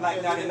 I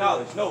lack not in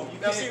knowledge. No, you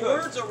can't curse.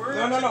 Words are words.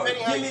 No.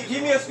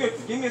 Give me a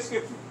scripture. Give me a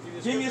scripture.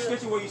 Give me a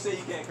scripture where you say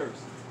you can't curse.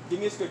 Give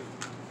me a scripture.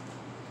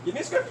 Give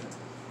me a scripture.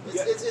 No.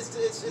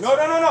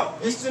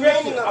 It's the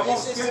meaning of it.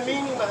 It's the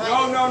meaning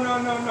behind it.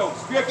 No.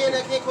 Scripture.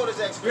 I can't quote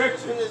exact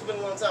scripture. It's been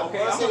a long time.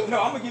 Okay, I'm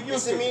gonna give you a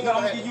scripture. No,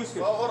 I'm gonna give you a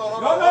scripture.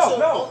 Hold on.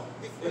 No.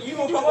 You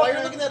gonna come while up you're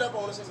here? looking that up, I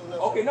want to say something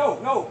else. Okay,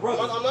 no,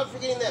 brother. I'm not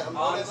forgetting that. I'm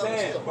I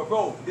understand, still. but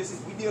bro,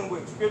 we dealing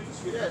with scripture.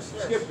 Yes.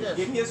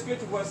 Give me a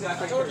scripture where I say I I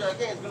can't. told you I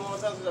can't. It's been a long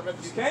time since I read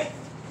this. You can't?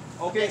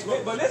 Okay,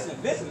 but listen.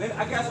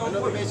 I got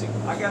something for you.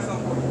 I got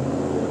something for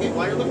you. Okay,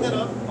 while you're looking that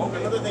up, Okay.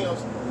 another thing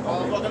else. While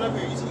I was walking up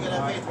here, you said you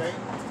gotta have faith, right?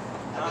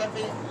 I Huh? got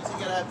faith. You said you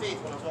gotta have faith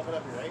when I was walking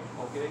up here, right?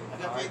 Okay. I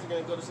got faith. You're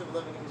gonna go to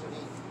 7-Eleven and get me something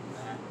to eat.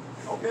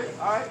 Okay,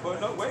 all right, but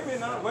no, wait a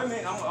minute now. Wait a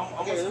minute. I'm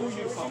Okay, gonna screw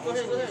you something. Go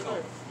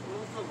ahead.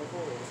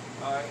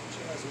 All right.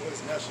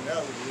 What's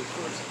nationality, of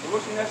course.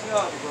 What's your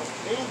nationality, bro?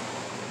 Me?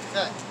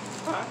 Fat.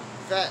 Huh?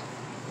 Fat.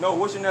 No,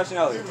 what's your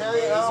nationality?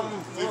 Italian,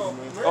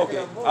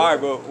 Okay. All right,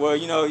 bro. Well,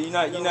 you're not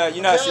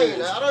Italian.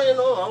 serious. I don't even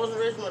know. I wasn't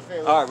raised in my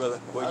family. All right, brother.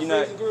 Well, I was you're not.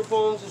 raised in group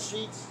homes and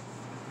streets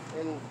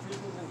and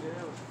prisons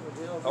and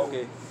jails.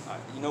 Okay.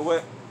 You know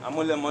what? I'm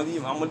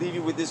gonna leave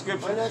you with this My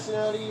scripture.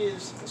 nationality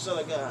is the Son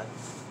of God.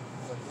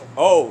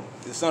 Oh,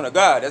 the Son of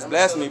God. That's I'm a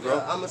blasphemy, son of bro.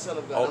 God. I'm a son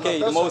of God. Okay, I'm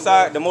the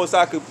not Most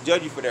High could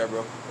judge you for that,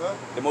 bro. Huh?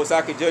 The Most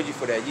High could judge you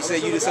for that. You I'm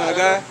said a you the son Son of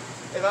of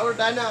God? If I were to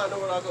die now, I know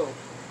where I'll go.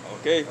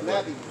 Okay. I'm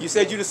happy. You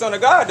said you the Son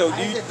of God, though.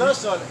 I said the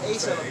Son, a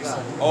son of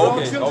God. Oh, We're all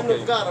okay, children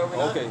okay. of God, are we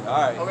not? Okay, all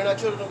right. Are we not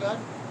children of God?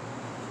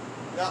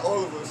 Not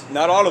all of us.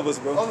 Not all of us,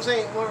 bro. All I'm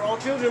saying, we're all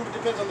children, but it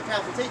depends on the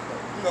path we take,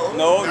 though.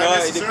 No,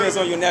 not it depends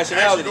on your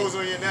nationality. It actually goes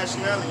on your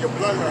nationality, your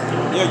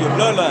bloodline. Yeah, your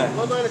bloodline.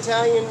 Bloodline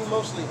Italian,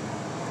 mostly.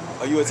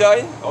 Are you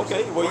Italian?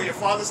 Okay. Well, On your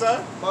father's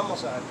side, Mama's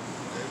side.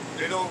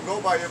 they don't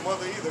go by your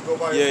mother either. Go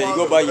by Yeah, your you father.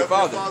 go by your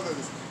whatever father.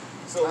 is.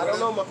 So I don't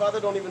know. My father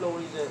don't even know where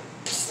he's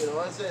at. You know,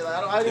 I say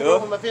like, I didn't Yeah. grow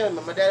up with my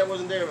family. My dad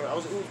wasn't there. I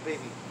was an oops baby.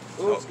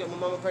 Oops, got my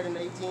mama pregnant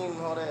at 18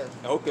 and all that.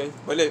 okay.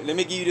 But let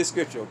me give you this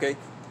scripture, okay?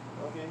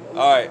 Okay.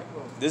 All right.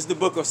 This is the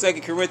book of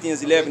 2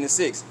 Corinthians 11 and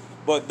 6.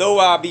 But though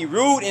I be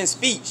rude in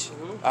speech,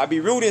 I be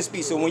rude in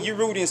speech. So when you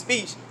rude in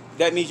speech,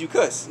 that means you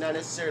cuss. Not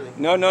necessarily.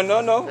 No. Not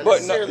But no.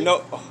 necessarily.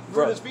 Oh, Rude in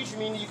brother. speech, you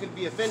mean you could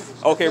be offended.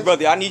 Okay,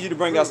 brother. I need you to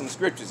bring out some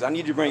scriptures. I need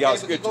you to bring out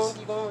Okay, but scriptures.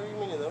 keep going. What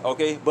do you mean, though?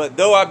 Okay. But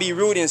though I be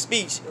rude in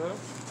speech, Uh-huh.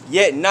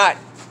 yet not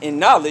in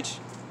knowledge,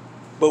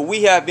 but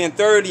we have been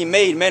thoroughly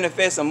made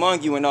manifest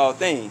among you in all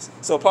things.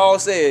 So Paul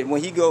said,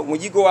 when you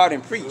go out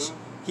and preach,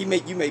 you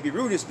may be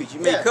rude in speech. You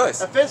may cuss.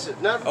 Offensive.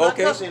 Not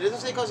Okay. cussing. It doesn't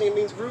say cussing. It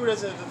means rude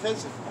as in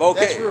offensive. Okay,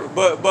 That's rude.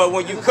 but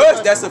when you It doesn't say cuss,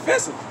 cussing. that's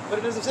offensive. But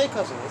it doesn't say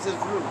cussing. It says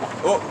rude.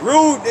 Oh,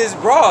 rude is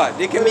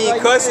broad. It can mean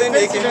Like, cussing.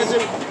 It offensive can as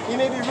mean. in, he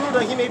may be rude,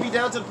 like he may be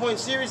down to the point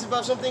serious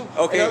about something.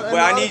 Okay, and but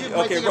I other need- people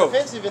might okay, take bro. it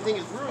offensive and think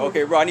it's rude.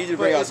 Okay, bro, I need you to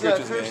bring But out it's not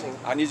scriptures, cursing. man.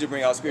 I need you to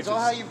bring out It's scriptures. all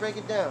how you break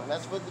it down.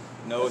 That's what.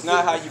 No, it's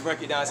not how you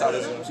break it down. It's how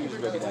the scriptures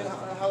break it down.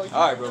 All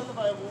All right, bro.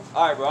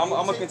 All right, bro. I'm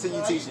gonna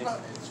continue teaching. I'm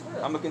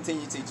I'm gonna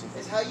continue teaching.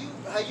 It's how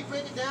you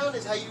break it down.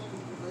 Is how you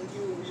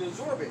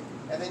absorb it,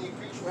 and then you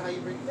preach for how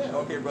you break it down.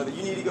 Okay, brother.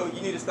 You need to go.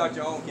 You need to start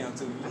your own camp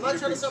too. You I'm need not to trying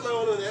to preach. start my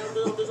own on that.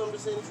 I'm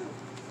just saying the truth.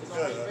 It's all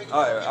how you break it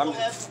All down. right, People I'm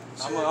have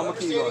certain gonna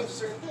keep understandings going. of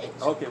certain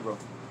things. Okay, bro.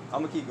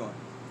 I'm gonna keep going.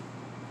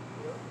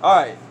 All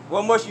right.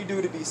 What must you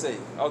do to be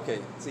saved? Okay.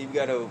 See, we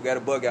got a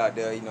bug out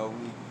there. You know,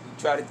 we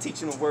try to teach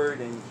them the word,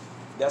 and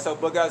that's how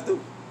bug guys do.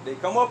 They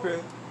come up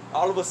here.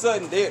 All of a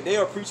sudden, they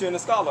are a preacher and a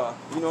scholar.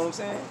 You know what I'm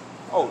saying?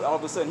 Oh, all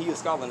of a sudden, he a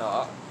scholar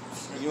now.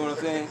 You know what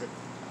I'm saying?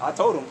 I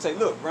told him, say,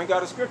 look, bring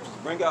out the scriptures.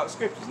 Bring out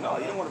scriptures. No,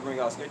 you don't want to bring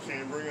out scriptures.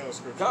 Can't bring out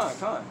scripture.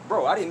 Con.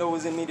 Bro, I didn't know it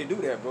was in me to do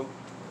that, bro.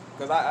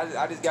 Because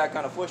I just got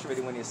kind of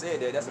frustrated when they said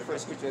that. That's the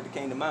first scripture that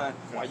came to mind.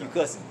 Why you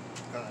cussing?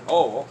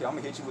 Oh, okay, I'm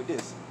going to hit you with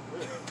this.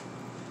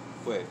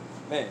 But,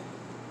 man,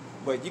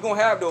 but you're going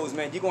to have those,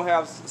 man. You're going to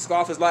have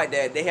scoffers like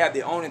that. They have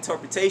their own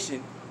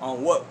interpretation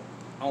on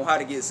how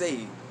to get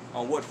saved,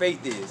 on what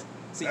faith is.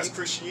 See, That's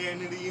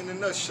Christianity in a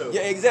nutshell.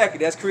 yeah, exactly.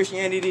 That's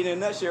Christianity in a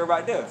nutshell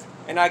right there.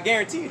 And I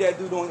guarantee you that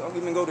dude don't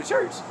even go to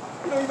church.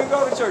 He don't even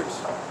go to church.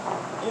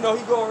 You know,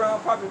 he go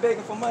around probably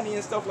begging for money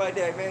and stuff like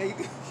that, man.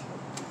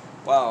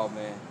 Wow,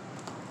 man.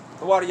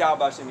 The water y'all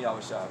about Shimmy y'all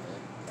shot,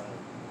 man.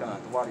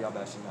 Come, the water y'all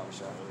about Shimmy y'all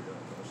shot.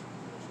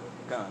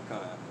 Come.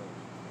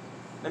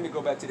 Let me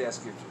go back to that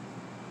scripture.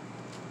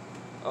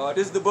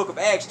 This is the book of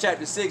Acts,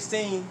 chapter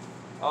 16,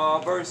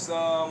 verse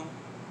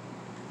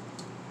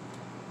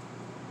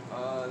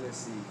let's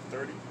see.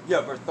 30?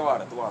 Yeah, verse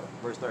 30,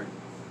 verse 30.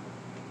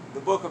 The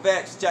book of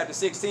Acts, chapter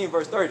 16,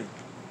 verse 30.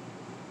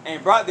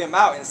 And brought them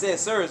out and said,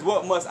 Sirs,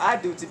 what must I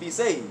do to be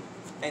saved?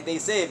 And they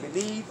said,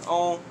 Believe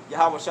on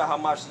Yahweh Shah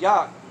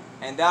HaMashiach,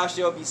 and thou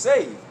shalt be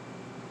saved,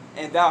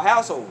 and thou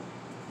household.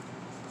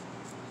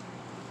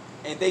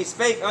 And they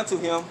spake unto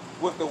him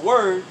with the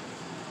word,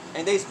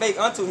 and they spake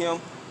unto him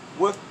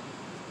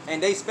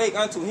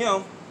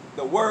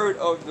the word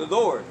of the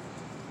Lord,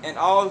 and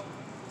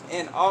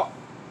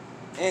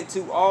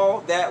to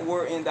all that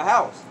were in the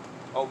house.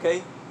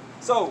 Okay?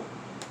 So,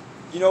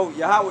 you know,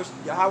 Yahweh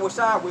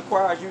Shah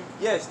requires you,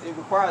 yes, it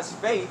requires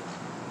faith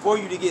for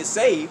you to get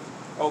saved,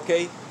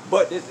 okay?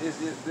 But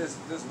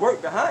there's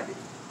work behind it.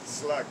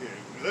 Slack it.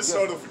 Let's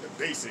start off with the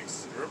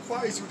basics. It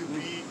requires you to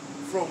be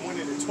from one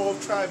of the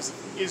 12 tribes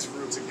of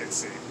Israel to get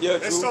saved. Yeah,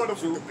 Let's true, start off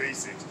true. with the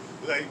basics.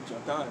 Like,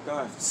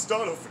 Con.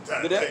 start off with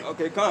that. But that- Like,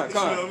 okay, con. You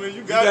know what I mean?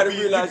 You gotta gotta be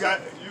realize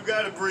you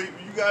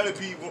gotta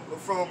be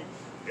from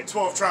and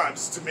 12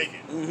 tribes to make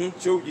it. Mm-hmm.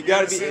 True. You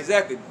gotta be understand?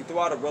 exactly. The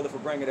water, brother, for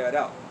bringing that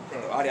out.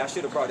 I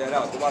should have brought that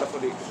out. The water for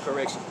the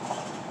correction.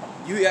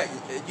 You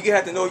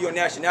have to know your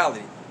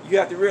nationality. You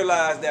have to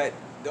realize that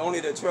only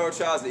the 12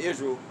 tribes of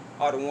Israel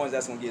are the ones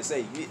that's gonna get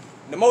saved.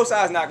 The Most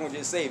High is not gonna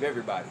just save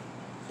everybody.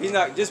 He's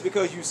not just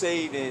because you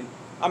saved in.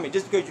 I mean,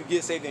 just because you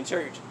get saved in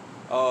church,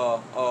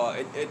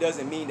 it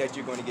doesn't mean that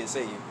you're going to get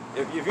saved.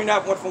 If you're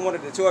not from one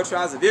of the 12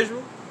 tribes of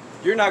Israel,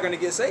 you're not going to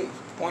get saved.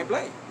 Point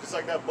blank. Just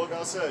like that book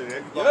I said,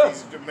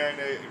 everybody's the man,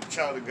 a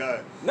child of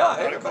God. No,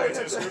 according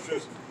to the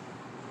scriptures.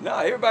 No,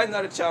 everybody's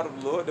not a child of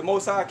the Lord. The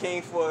Most High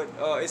came for.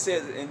 It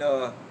says in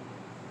what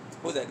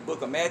was that? The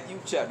book of Matthew,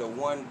 chapter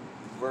 1,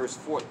 verse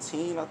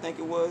 14, I think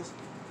it was,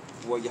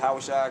 where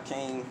Yahushua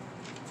came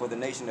for the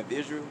nation of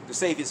Israel to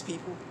save his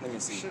people. Let me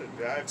see. Shit,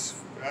 Acts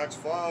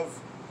 5,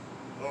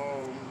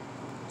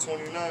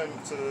 29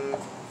 to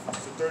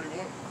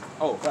 31.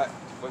 Oh,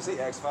 what's it?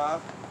 Acts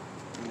 5.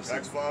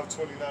 Acts 5,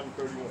 29 to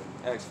 31.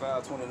 Acts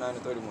 5, 29 to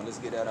 31. Let's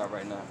get that out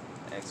right now.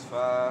 Acts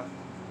 5.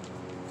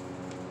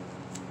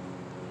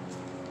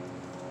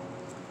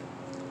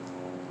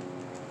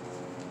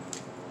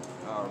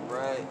 All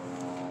right.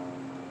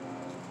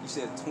 You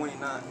said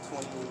 29,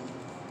 20.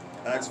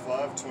 Acts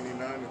 5, 29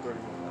 to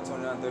 31.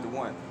 29 to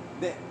 31.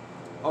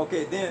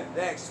 Then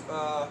Acts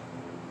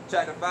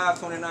chapter 5,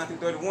 29 through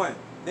 31.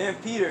 Then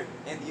Peter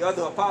and the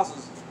other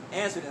apostles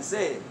answered and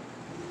said,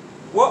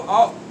 we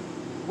ought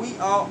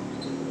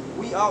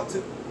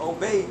to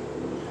obey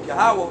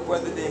Yahweh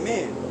rather than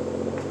men.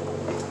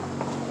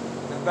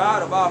 The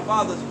God of our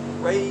fathers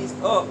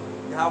raised up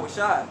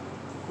Yahushua,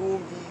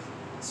 whom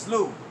he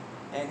slew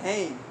and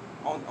hanged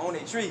on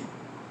a tree.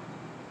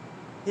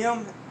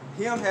 Him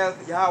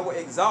hath Yahweh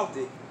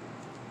exalted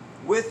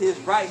with his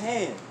right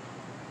hand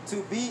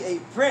to be a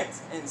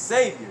prince and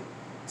savior,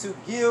 to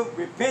give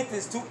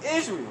repentance to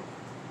Israel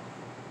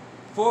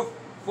for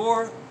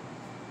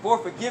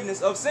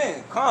forgiveness of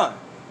sin.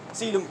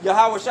 See,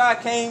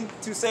 Yahushua came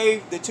to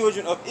save the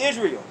children of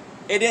Israel.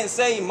 It didn't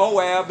say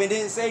Moab. It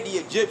didn't say the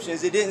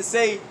Egyptians. It didn't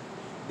say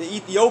the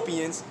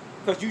Ethiopians,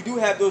 because you do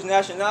have those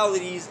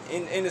nationalities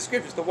in the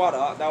scriptures. The water,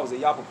 that was a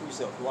Yapa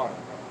precept. The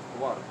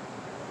water.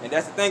 And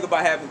that's the thing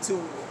about having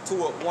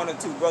one or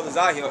two brothers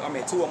out here. I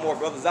mean, 2 or more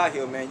brothers out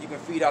here, man. You can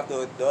feed out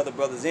the other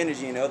brother's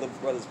energy and the other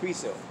brother's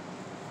precept.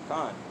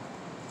 Let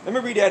me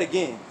read that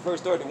again.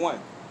 Verse 31.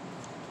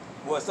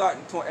 Well,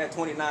 starting at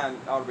 29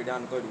 all the way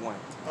down to 31.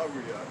 I'll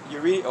read it. You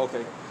read it?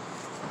 Okay.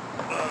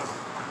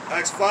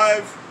 Acts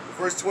 5,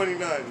 verse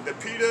 29. Then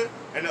Peter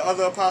and the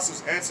other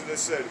apostles answered and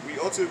said, we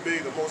ought to obey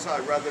the Most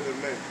High rather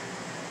than men.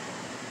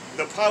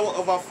 The power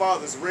of our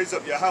fathers raised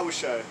up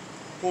Yahushua,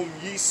 whom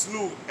ye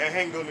slew and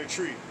hanged on the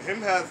tree.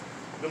 Him hath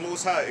the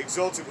Most High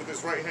exalted with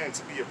his right hand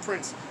to be a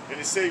prince and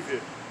a savior,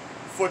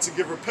 for to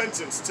give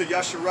repentance to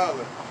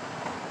Yasharallah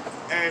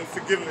and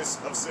forgiveness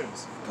of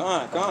sins.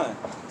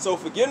 So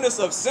forgiveness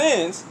of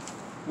sins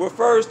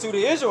refers to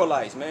the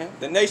Israelites, man.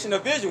 The nation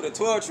of Israel, the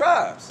 12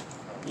 tribes.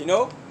 You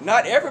know,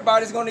 not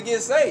everybody's going to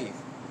get saved.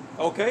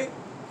 Okay?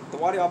 The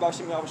water about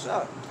Shemi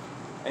Abashad.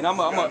 And I'm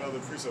got another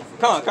precept for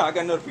that. I got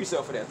another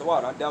precept for that. The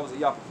water. That was a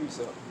Yapa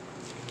precept.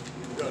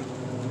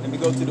 Let me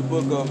go to the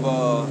book of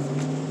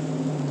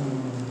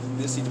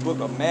the book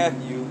of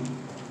Matthew,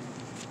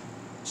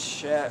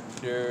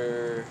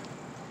 chapter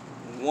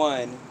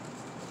 1.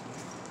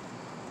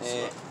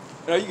 And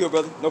no, you good,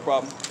 brother. No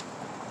problem.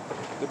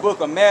 The book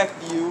of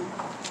Matthew,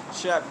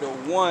 chapter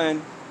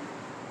 1,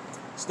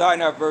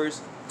 starting at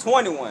verse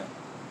 21.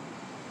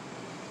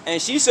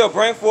 And she shall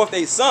bring forth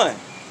a son,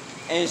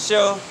 and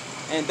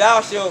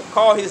thou shalt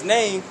call his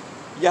name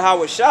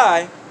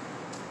Yahushua,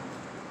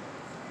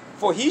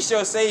 for he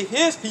shall save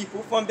his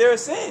people from their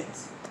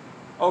sins.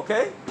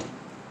 Okay?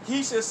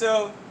 He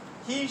shall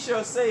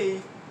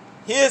save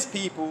his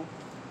people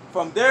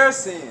from their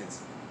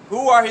sins.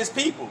 Who are his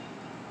people?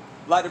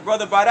 Like the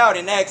brother brought out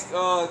in Acts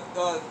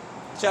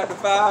chapter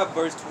 5,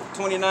 verse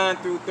 29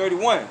 through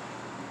 31.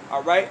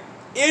 All right?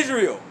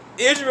 Israel.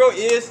 Israel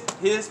is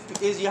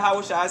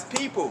Yahushua's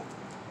people.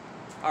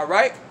 All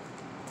right?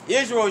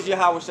 Israel is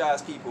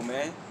Yahushua's people,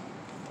 man.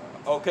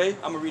 Okay?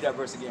 I'm going to read that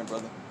verse again,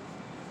 brother.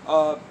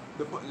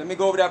 Let me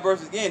go over that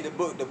verse again.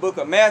 The book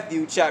of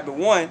Matthew, chapter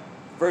 1,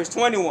 verse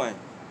 21.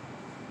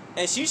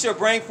 And she shall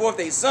bring forth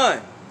a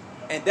son,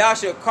 and thou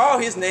shalt call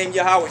his name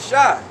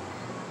Yahushua,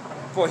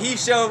 for he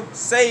shall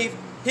save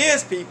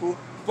his people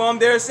from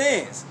their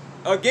sins.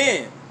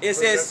 Again, it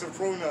says... That's a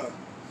pronoun.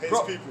 His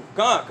people.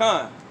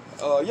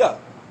 Yeah.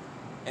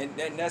 And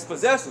that's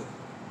possessive.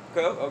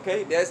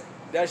 Okay?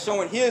 That's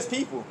showing his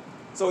people.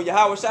 So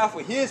Yahushua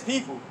for his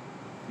people.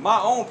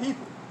 My own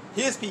people.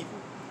 His people.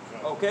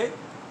 Okay?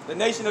 The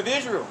nation of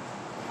Israel.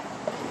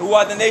 Who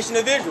are the nation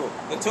of Israel?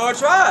 The 12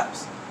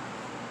 tribes.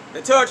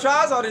 The 12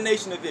 tribes are the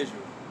nation of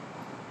Israel.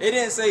 It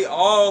didn't say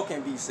all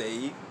can be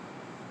saved.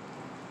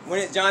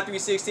 When John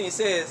 3:16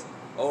 says,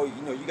 oh,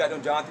 you know, you got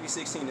them John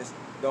 3:16 is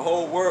the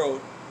whole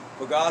world,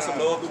 for God so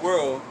loved the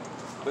world,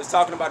 but it's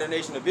talking about the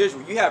nation of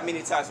Israel. You have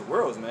many types of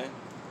worlds, man.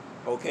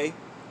 Okay?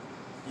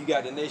 You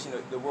got the nation,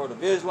 the world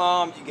of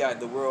Islam. You got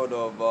the world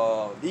of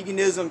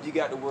veganism. You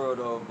got the world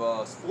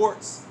of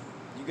sports.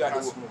 You got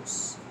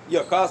Cosmos.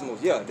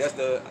 Cosmos. Yeah, that's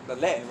the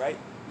Latin, right?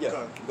 Yeah,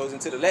 Okay. it goes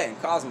into the Latin,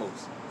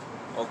 cosmos.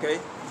 Okay.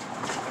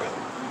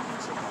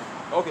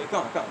 Okay,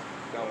 come.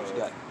 What you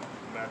got?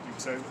 Matthew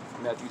 10.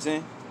 Matthew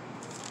 10.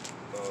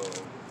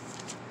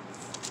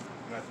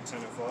 Matthew 10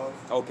 and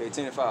 5. Okay,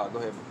 10 and 5. Go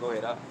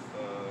ahead.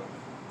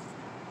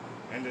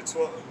 And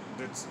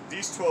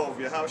these 12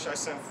 Yahushua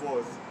sent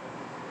forth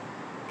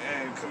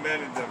and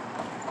commanded them,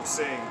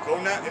 saying, Go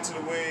not into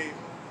the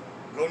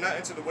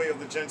way of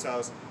the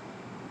Gentiles,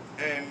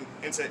 and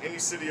into any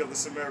city of the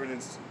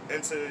Samaritans,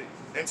 enter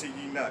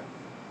ye not,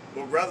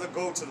 but rather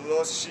go to the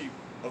lost sheep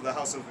of the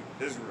house of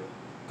Israel.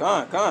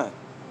 Con.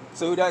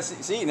 So that's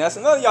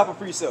another Yapa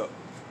precept.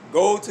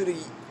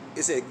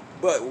 It said,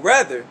 but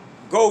rather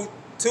go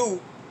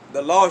to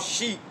the lost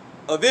sheep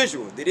of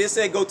Israel. Did it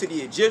say go to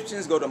the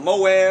Egyptians, go to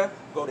Moab,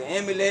 go to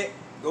Amalek,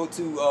 go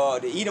to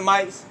the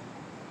Edomites,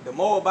 the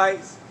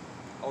Moabites?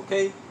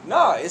 Okay?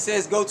 Nah, it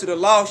says go to the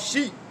lost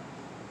sheep.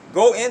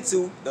 Go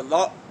into the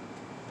lost,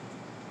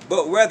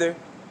 but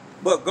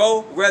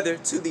go rather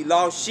to the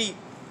lost sheep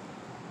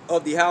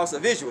of the house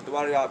of Israel.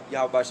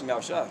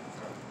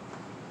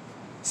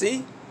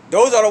 See?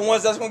 Those are the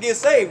ones that's going to get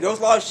saved. Those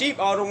lost sheep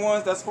are the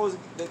ones that's supposed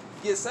to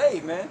get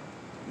saved, man.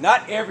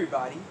 Not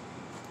everybody.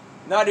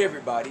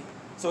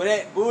 So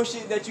that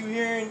bullshit that you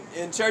hearing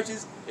in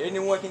churches,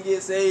 anyone can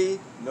get saved.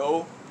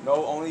 No,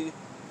 only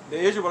the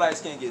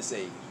Israelites can't get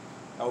saved.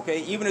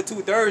 Okay, even the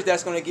 2/3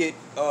 that's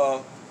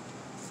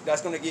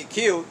gonna get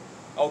killed.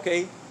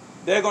 Okay,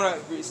 they're gonna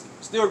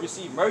still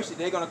receive mercy.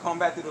 They're gonna come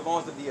back to the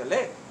ones of the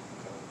elect.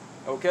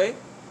 Okay,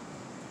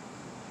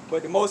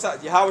 but the Most High,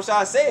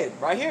 Yahushua said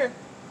right here,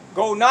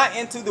 go not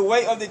into the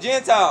way of the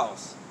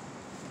Gentiles.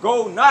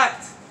 Go not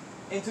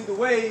into the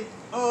way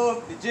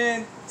of the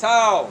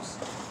Gentiles.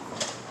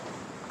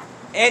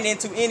 And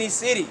into any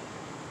city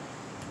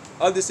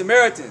of the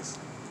Samaritans.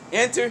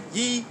 Enter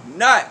ye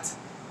not.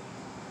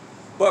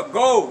 But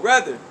go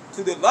rather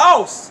to the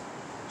lost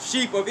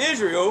sheep of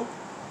Israel.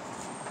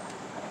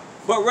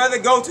 But rather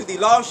go to the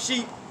lost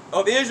sheep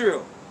of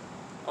Israel.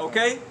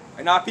 Okay?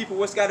 And our people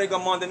were scattered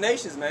among the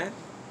nations, man.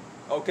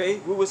 Okay?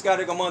 We were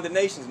scattered among the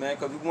nations, man,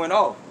 because we went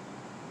off.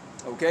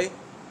 Okay?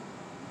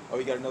 Oh,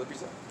 you got another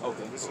precept?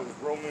 Okay. This is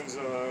Romans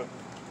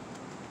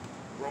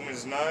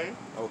 9.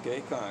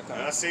 Okay, come.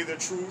 And I say the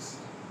truth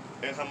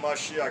in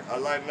Hamashiach, I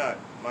lie not.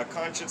 My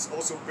conscience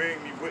also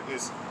bearing me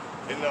witness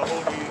in the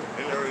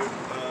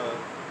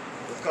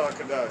Ruach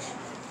Kadash,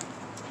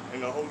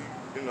 in the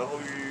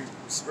Holy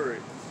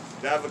Spirit,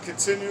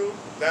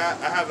 that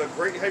I have a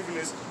great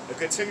heaviness, a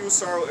continual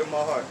sorrow in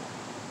my heart.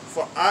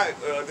 For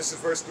this is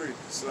verse 3,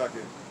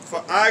 Salakia.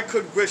 For I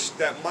could wish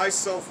that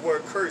myself were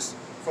accursed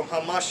from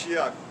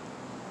Hamashiach,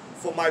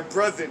 for my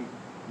brethren,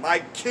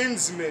 my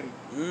kinsmen,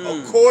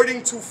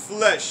 according to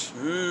flesh,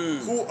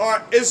 who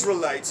are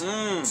Israelites,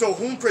 to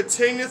whom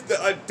pertaineth the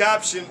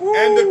adoption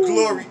and the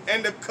glory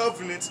and the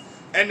covenants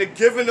and the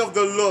giving of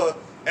the law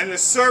and the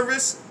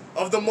service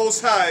of the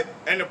Most High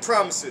and the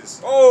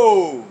promises.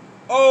 So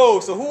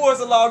who was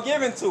the law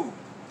given to?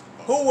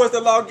 Who was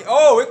the law?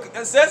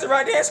 It says it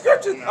right there in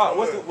Scripture.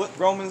 What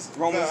Romans?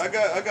 Nah, I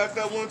got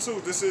that one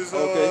too. This is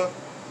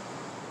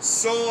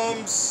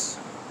Psalms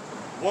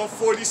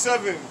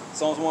 147.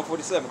 Psalms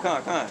 147.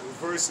 Con.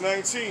 Verse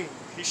 19.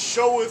 He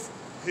showeth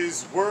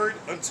his word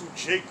unto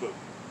Jacob,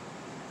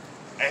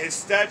 and his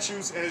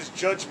statutes and his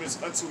judgments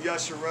unto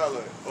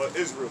Yasharallah, or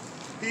Israel.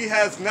 He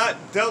hath not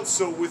dealt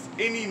so with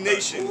any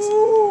nations,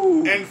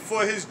 and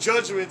for his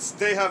judgments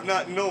they have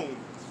not known.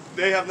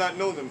 They have not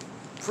known them.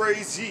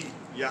 Praise ye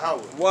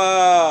Yahweh.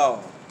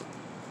 Wow.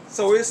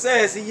 So it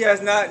says he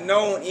has not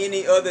known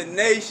any other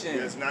nation. He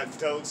has not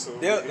dealt so.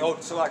 Dealt.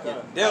 But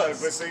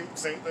same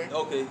thing.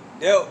 Okay.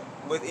 Dealt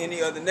with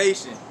any other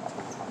nation.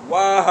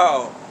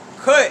 Wow.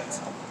 Cut.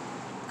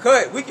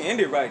 We can end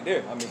it right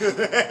there. I mean,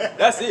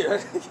 that's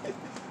it.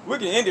 We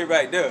can end it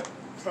right there.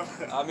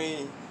 I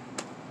mean,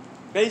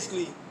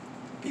 basically,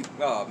 people.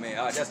 Oh man,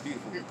 that's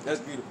beautiful. That's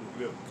beautiful.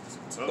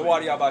 The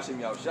Wadi Yabashim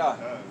Yahushua.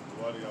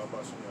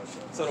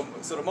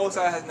 So the Most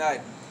High has not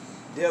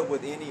dealt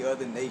with any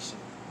other nation.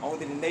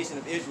 Only the nation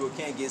of Israel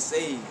can't get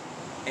saved,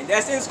 and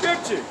that's in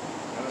Scripture.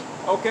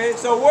 Okay,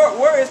 so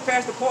where is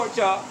Pastor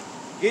Porkchop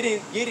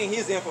getting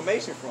his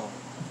information from,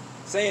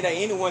 saying that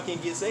anyone can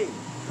get saved?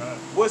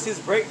 What's his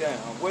breakdown?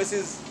 What's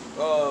his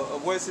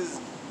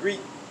Greek?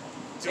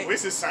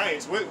 What's his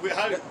science?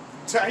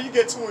 How you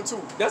get 2 and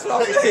 2? That's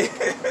what I'm saying.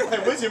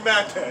 Like, where's your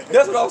math at?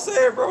 That's what I'm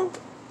saying, bro.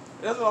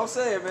 That's what I'm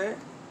saying, man.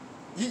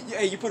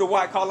 You put a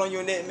white collar on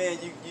your neck, man.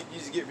 You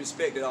just get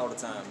respected all the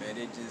time, man.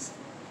 They just,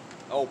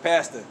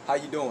 pastor, how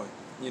you doing?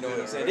 You know what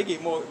I'm saying? Right. They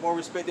get more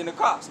respect than the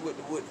cops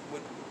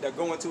that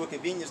go into a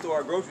convenience store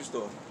or a grocery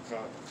store.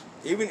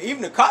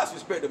 Even the cops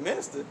respect the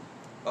minister,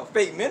 a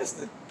fake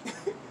minister.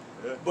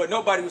 But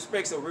nobody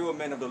respects a real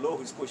man of the Lord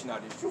who's pushing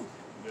out his truth.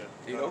 Yeah.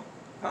 You know?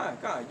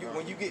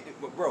 When you get,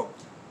 bro.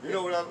 You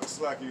know what I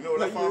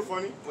found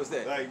funny? What's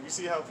that? Like, you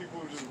see how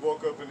people just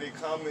walk up and they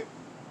comment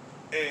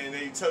and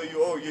they tell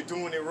you, oh, you're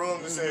doing it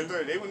wrong, this and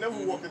third. They would never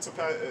walk into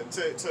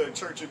to a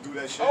church and do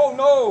that shit. Oh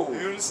no,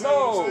 You understand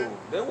what I'm saying? no,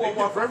 they They won't give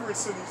walk.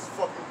 reverence to these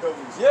fucking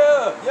devils.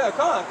 Yeah,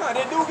 come on,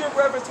 they do give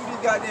reverence to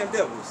these goddamn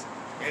devils.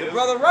 And The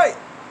brother right.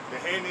 They're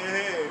hand in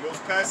hand. Those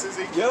pastors,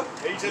 they Yep,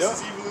 they just yep.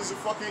 as evil as the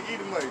fucking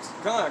Edomites.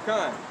 Come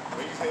on.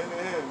 They hand in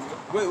hand.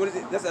 Wait, what is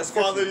it? That's that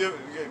Father, scripture.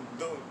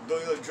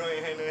 they'll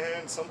join hand in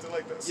hand, something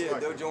like that. Yeah,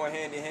 they'll join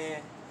hand in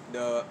hand.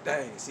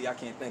 Dang, see, I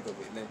can't think of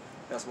it. Man.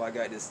 That's why I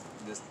got this.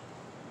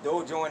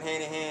 They'll join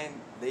hand in hand.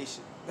 They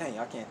should. Dang,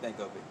 I can't think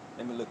of it.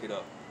 Let me look it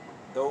up.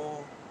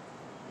 Though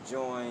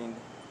joined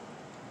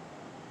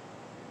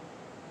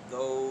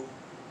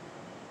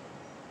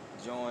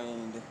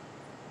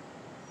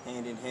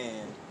hand in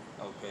hand.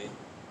 Okay.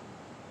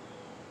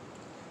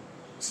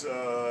 It's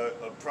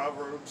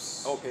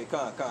Proverbs. Okay,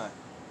 con.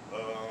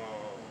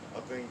 I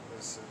think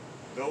it's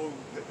though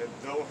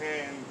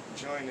hand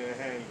join in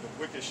hand, the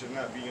wicked should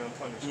not be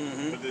unpunished,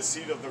 but the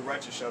seed of the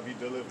righteous shall be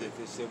delivered. It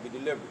shall be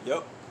delivered.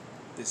 Yep.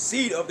 The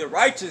seed of the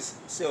righteous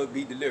shall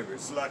be delivered.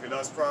 It's like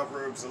that's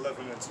Proverbs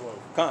 11 and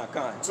 12.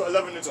 Con. So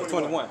 11 and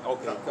 21.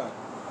 Okay, con.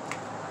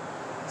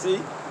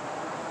 See?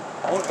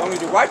 Only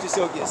the righteous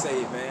shall get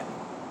saved, man.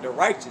 The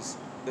righteous.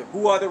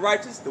 Who are the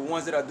righteous? The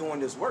ones that are doing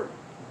this work.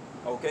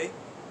 Okay?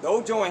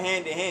 Though join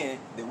hand in hand,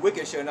 the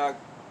wicked shall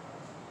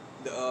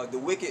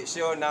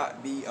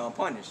not be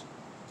punished.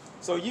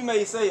 So you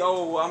may say,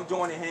 oh, well, I'm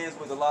joining hands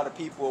with a lot of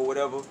people or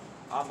whatever.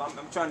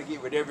 I'm trying to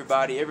get with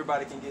everybody.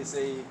 Everybody can get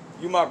saved.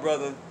 You my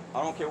brother.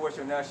 I don't care what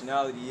your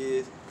nationality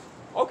is.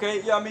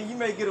 Okay, yeah, I mean, you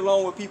may get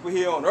along with people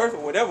here on earth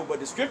or whatever,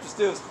 but the scripture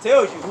still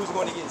tells you who's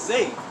going to get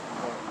saved.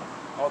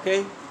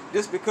 Okay?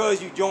 Just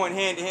because you join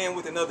hand in hand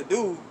with another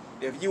dude,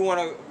 if you want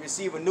to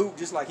receive a nuke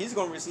just like he's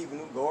going to receive a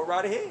nuke, go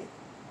right ahead.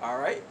 All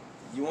right?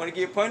 You want to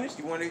get punished?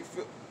 You want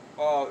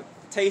to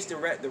taste the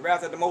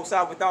wrath of the Most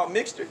High without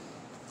mixture?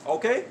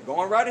 Okay,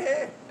 going right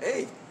ahead.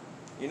 Hey,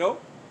 you know?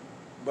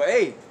 But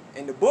hey,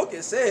 in the book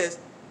it says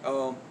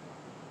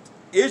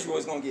Israel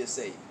is going to get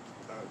saved.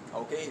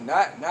 Okay,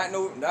 not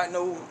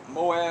no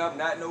Moab,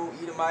 not no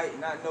Edomite,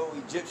 not no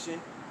Egyptian,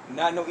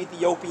 not no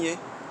Ethiopian.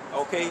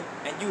 Okay,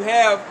 and you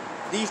have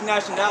these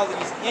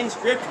nationalities in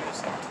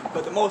scriptures,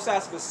 but the Most High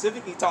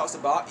specifically talks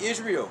about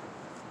Israel.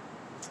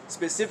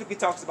 Specifically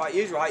talks about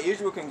Israel, how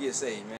Israel can get saved, man.